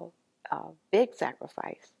 and a big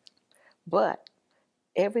sacrifice. But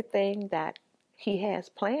everything that he has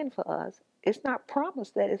planned for us, it's not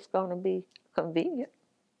promised that it's going to be convenient.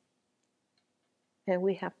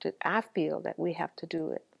 And I feel that we have to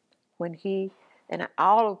do it.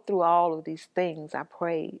 Through all of these things, I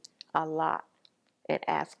prayed a lot and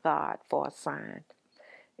asked God for a sign.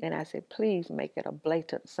 And I said, please make it a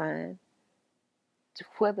blatant sign to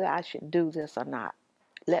whether I should do this or not.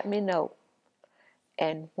 Let me know.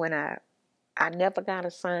 And when I never got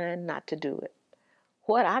a sign not to do it.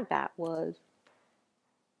 What I got was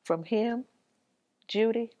from him,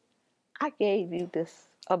 Judy, I gave you this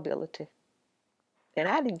ability. And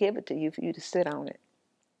I didn't give it to you for you to sit on it.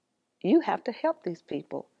 You have to help these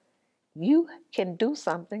people. You can do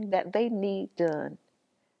something that they need done.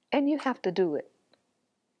 And you have to do it.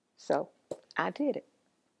 So I did it.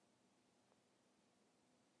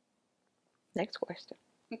 Next question.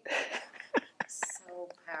 So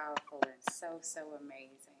powerful and so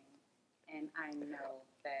amazing. And I know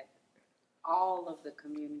that all of the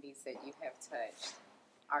communities that you have touched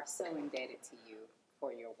are so indebted to you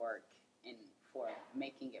for your work and for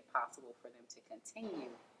making it possible for them to continue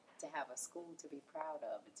to have a school to be proud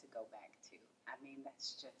of and to go back to. I mean,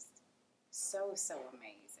 that's just so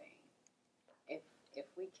amazing. If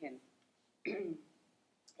we can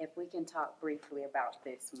if we can talk briefly about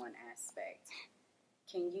this one aspect,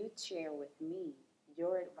 can you share with me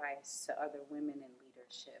your advice to other women in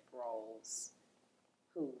leadership roles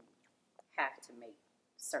who have to make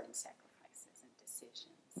certain sacrifices and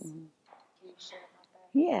decisions? Mm-hmm. Can you share about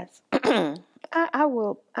Yes, that? I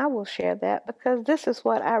will share that, because this is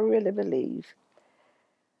what I really believe.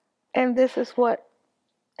 And this is what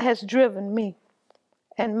has driven me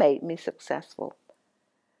and made me successful.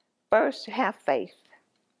 First, have faith.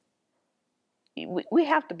 We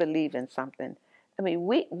have to believe in something. I mean,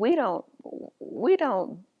 we're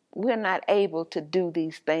not able to do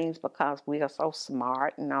these things because we are so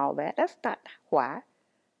smart and all that. That's not why.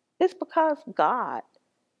 It's because God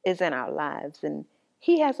is in our lives, and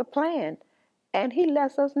He has a plan, and He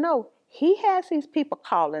lets us know He has these people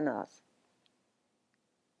calling us.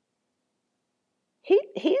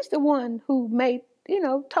 He's the one who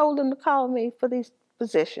told them to call me for these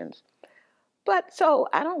positions. But so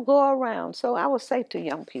I don't go around. So I would say to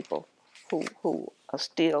young people who are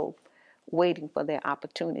still waiting for their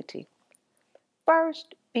opportunity,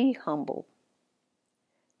 first, be humble.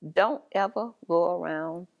 Don't ever go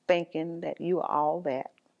around thinking that you are all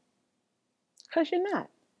that, because you're not.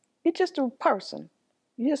 You're just a person.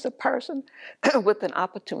 You're just a person with an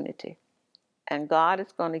opportunity. And God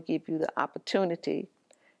is going to give you the opportunity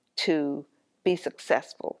to be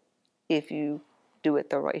successful if you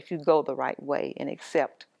if you go the right way and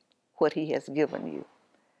accept what He has given you.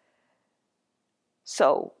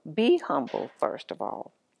 So be humble, first of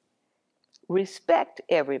all. Respect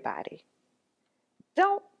everybody.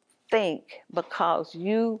 Don't think because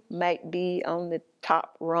you might be on the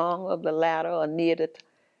top rung of the ladder or near the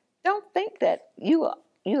don't think that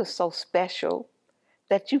you're so special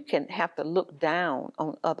that you can have to look down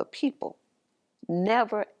on other people.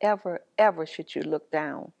 Never, ever, ever should you look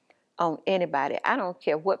down on anybody. I don't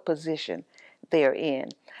care what position they're in.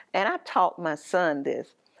 And I taught my son this,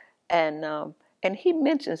 and he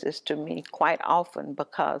mentions this to me quite often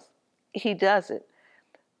because he does it.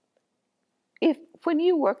 When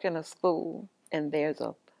you work in a school and there's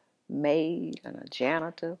a maid and a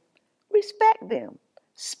janitor, respect them,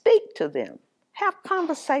 speak to them, have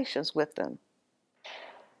conversations with them.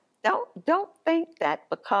 Don't think that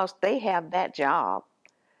because they have that job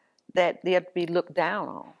that they'll be looked down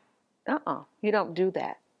on. You don't do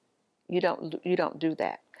that. You don't do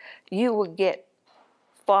that. You will get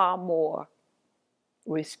far more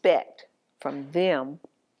respect from them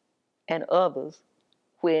and others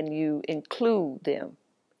when you include them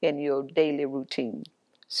in your daily routine.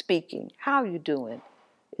 Speaking, how are you doing?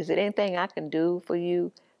 Is there anything I can do for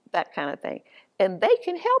you? That kind of thing. And they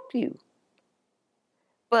can help you.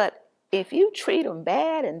 But if you treat them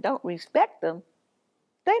bad and don't respect them,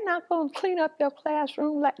 they're not going to clean up your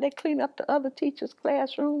classroom like they clean up the other teacher's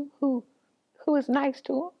classroom who is nice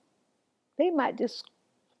to them. They might just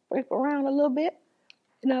scrape around a little bit,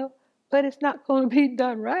 but it's not going to be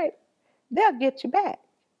done right. They'll get you back.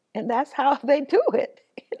 And that's how they do it.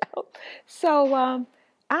 So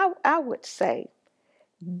I would say,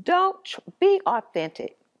 don't be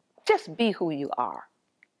authentic. Just be who you are.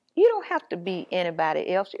 You don't have to be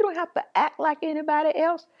anybody else. You don't have to act like anybody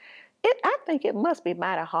else. I think it must be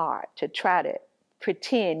mighty hard to try to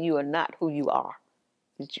pretend you are not who you are.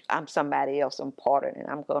 I'm somebody else important, and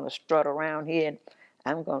I'm going to strut around here, and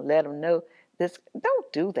I'm going to let them know this.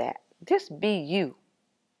 Don't do that. Just be you.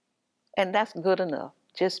 And that's good enough.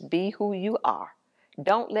 Just be who you are.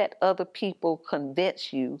 Don't let other people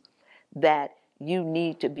convince you that you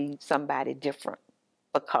need to be somebody different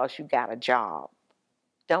because you got a job.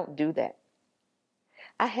 Don't do that.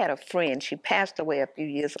 I had a friend, she passed away a few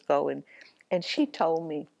years ago, and she told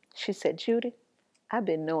me, she said, Judy, I've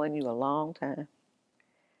been knowing you a long time.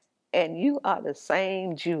 And you are the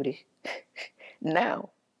same Judy now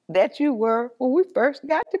that you were when we first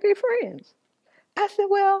got to be friends. I said,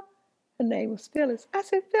 well, her name was Phyllis. I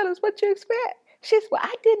said, Phyllis, what you expect? She said, well,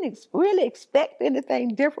 I didn't really expect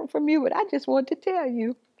anything different from you, but I just wanted to tell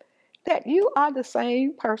you that you are the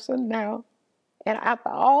same person now. And after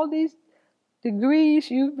all these degrees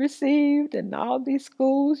you've received and all these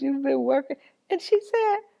schools you've been working, and she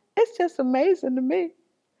said, it's just amazing to me.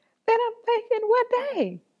 Then I'm thinking, well,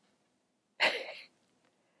 dang,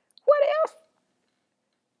 what else?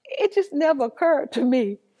 It just never occurred to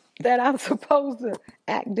me that I'm supposed to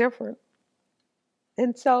act different.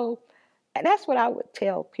 And so, and that's what I would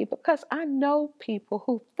tell people, because I know people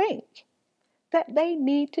who think that they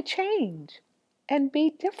need to change and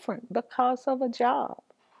be different because of a job.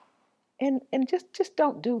 And just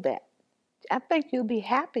don't do that. I think you'll be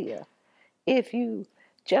happier if you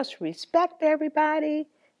just respect everybody,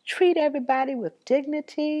 treat everybody with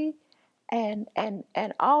dignity, and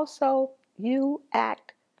also you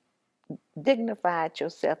act dignified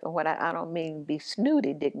yourself. And what I don't mean be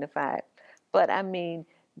snooty dignified, but I mean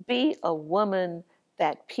be a woman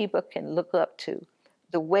that people can look up to.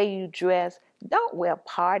 The way you dress, don't wear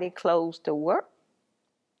party clothes to work.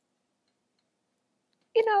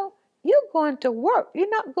 You know, you're going to work. You're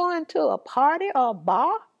not going to a party or a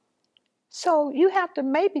bar. So you have to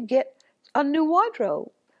maybe get a new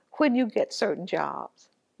wardrobe when you get certain jobs.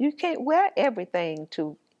 You can't wear everything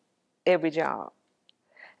to every job.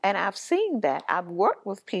 And I've seen that. I've worked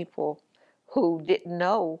with people who didn't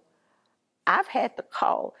know. I've had to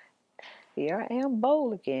call. Here I am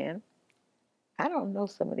bold again. I don't know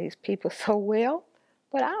some of these people so well,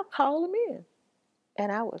 but I'll call them in.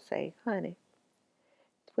 And I would say, honey,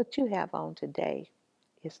 what you have on today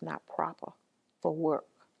is not proper for work.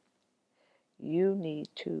 You need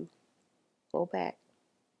to go back,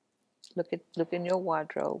 look in your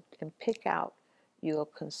wardrobe and pick out your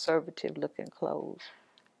conservative looking clothes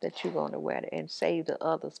that you're going to wear and save the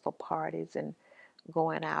others for parties and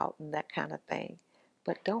going out and that kind of thing.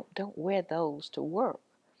 But don't wear those to work,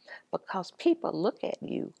 because people look at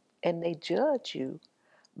you and they judge you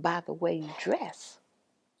by the way you dress.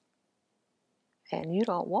 And you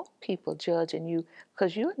don't want people judging you,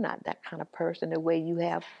 because you're not that kind of person. The way you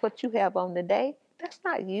have what you have on today, that's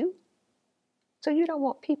not you. So you don't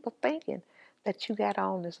want people thinking that you got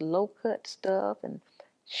on this low-cut stuff and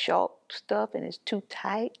short stuff and it's too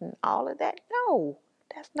tight and all of that. No,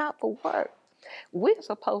 that's not for work. We're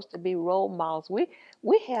supposed to be role models.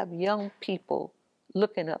 We have young people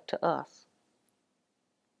looking up to us.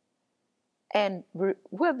 And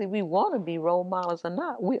whether we want to be role models or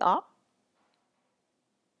not, we are.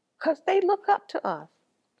 Because they look up to us.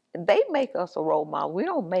 They make us a role model. We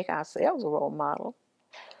don't make ourselves a role model.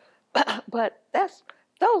 But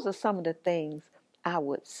those are some of the things I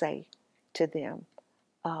would say to them,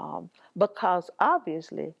 because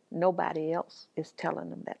obviously nobody else is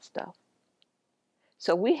telling them that stuff.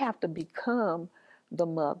 So we have to become the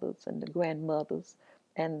mothers and the grandmothers,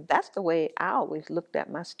 and that's the way I always looked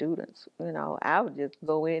at my students. You know, I would just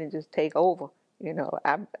go in and just take over. You know,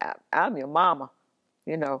 I'm your mama,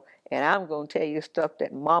 you know, and I'm going to tell you stuff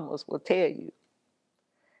that mamas will tell you.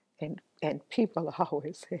 And people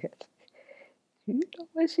always said, you know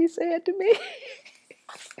what she said to me?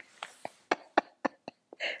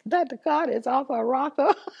 Dr. Carter is off her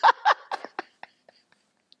rocker.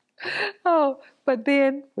 Oh, but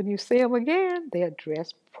then when you see them again, they're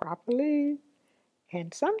dressed properly.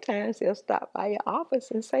 And sometimes they'll stop by your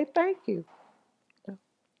office and say thank you.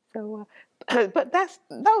 So, but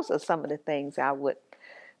those are some of the things I would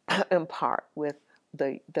impart with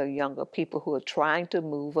the younger people who are trying to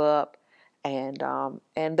move up, and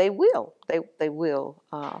they will. They will.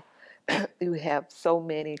 You have so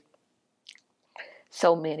many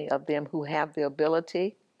of them who have the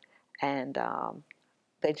ability, and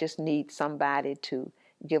they just need somebody to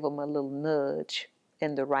give them a little nudge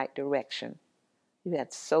in the right direction. You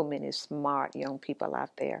had so many smart young people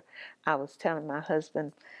out there. I was telling my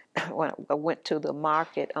husband when I went to the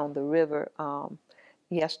market on the river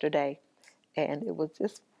yesterday, and it was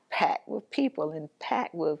just packed with people and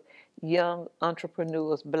packed with young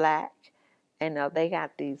entrepreneurs, black, and they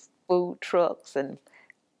got these food trucks, and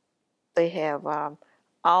they have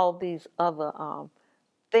all these other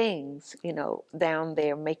things, you know, down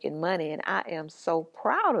there making money, and I am so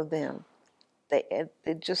proud of them. They're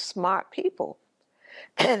just smart people,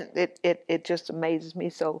 and it just amazes me.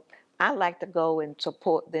 So I like to go and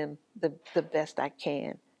support them the best I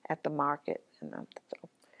can at the market.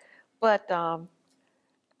 But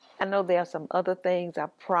I know there are some other things I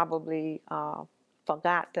probably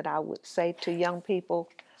forgot that I would say to young people,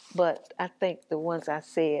 but I think the ones I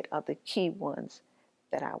said are the key ones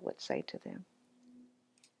that I would say to them.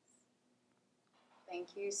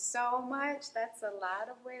 Thank you so much. That's a lot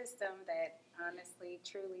of wisdom that honestly,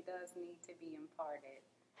 truly does need to be imparted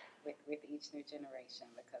with each new generation,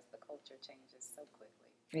 because the culture changes so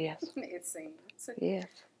quickly. Yes. It seems. Yes.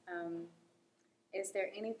 Is there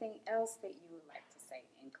anything else that you would like to say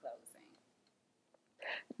in closing?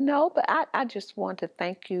 No, but I just want to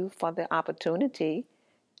thank you for the opportunity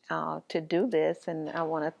to do this, and I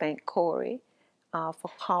want to thank Corey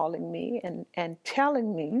for calling me and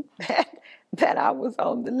telling me that I was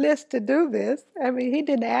on the list to do this. I mean, he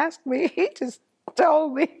didn't ask me. He just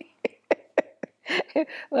told me.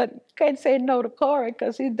 But can't say no to Corey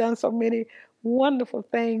because he's done so many wonderful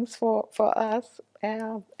things for us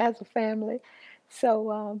as a family.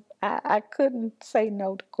 So I couldn't say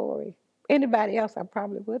no to Corey. Anybody else, I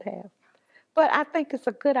probably would have. But I think it's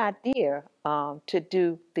a good idea to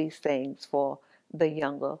do these things for the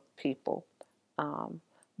younger people um,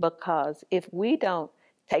 because if we don't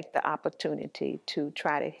take the opportunity to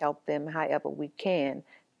try to help them however we can,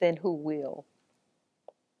 then who will?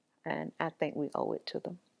 And I think we owe it to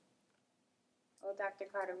them. Well, Dr.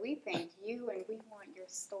 Carter, we thank you, and we want your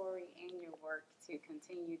story and your work to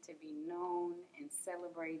continue to be known and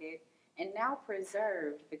celebrated and now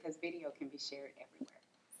preserved because video can be shared everywhere.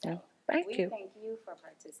 So Thank you. we thank you for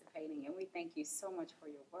participating, and we thank you so much for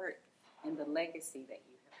your work and the legacy that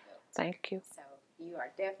you have built. Thank you. So you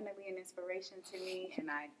are definitely an inspiration to me,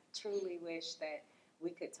 and I truly wish that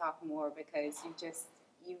we could talk more because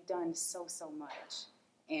you've done so much,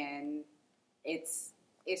 and it's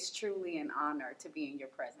truly an honor to be in your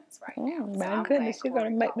presence right now. So my goodness, you're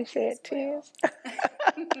going to make me shed tears.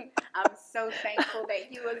 I'm so thankful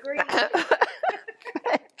that you agreed.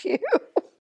 Thank you.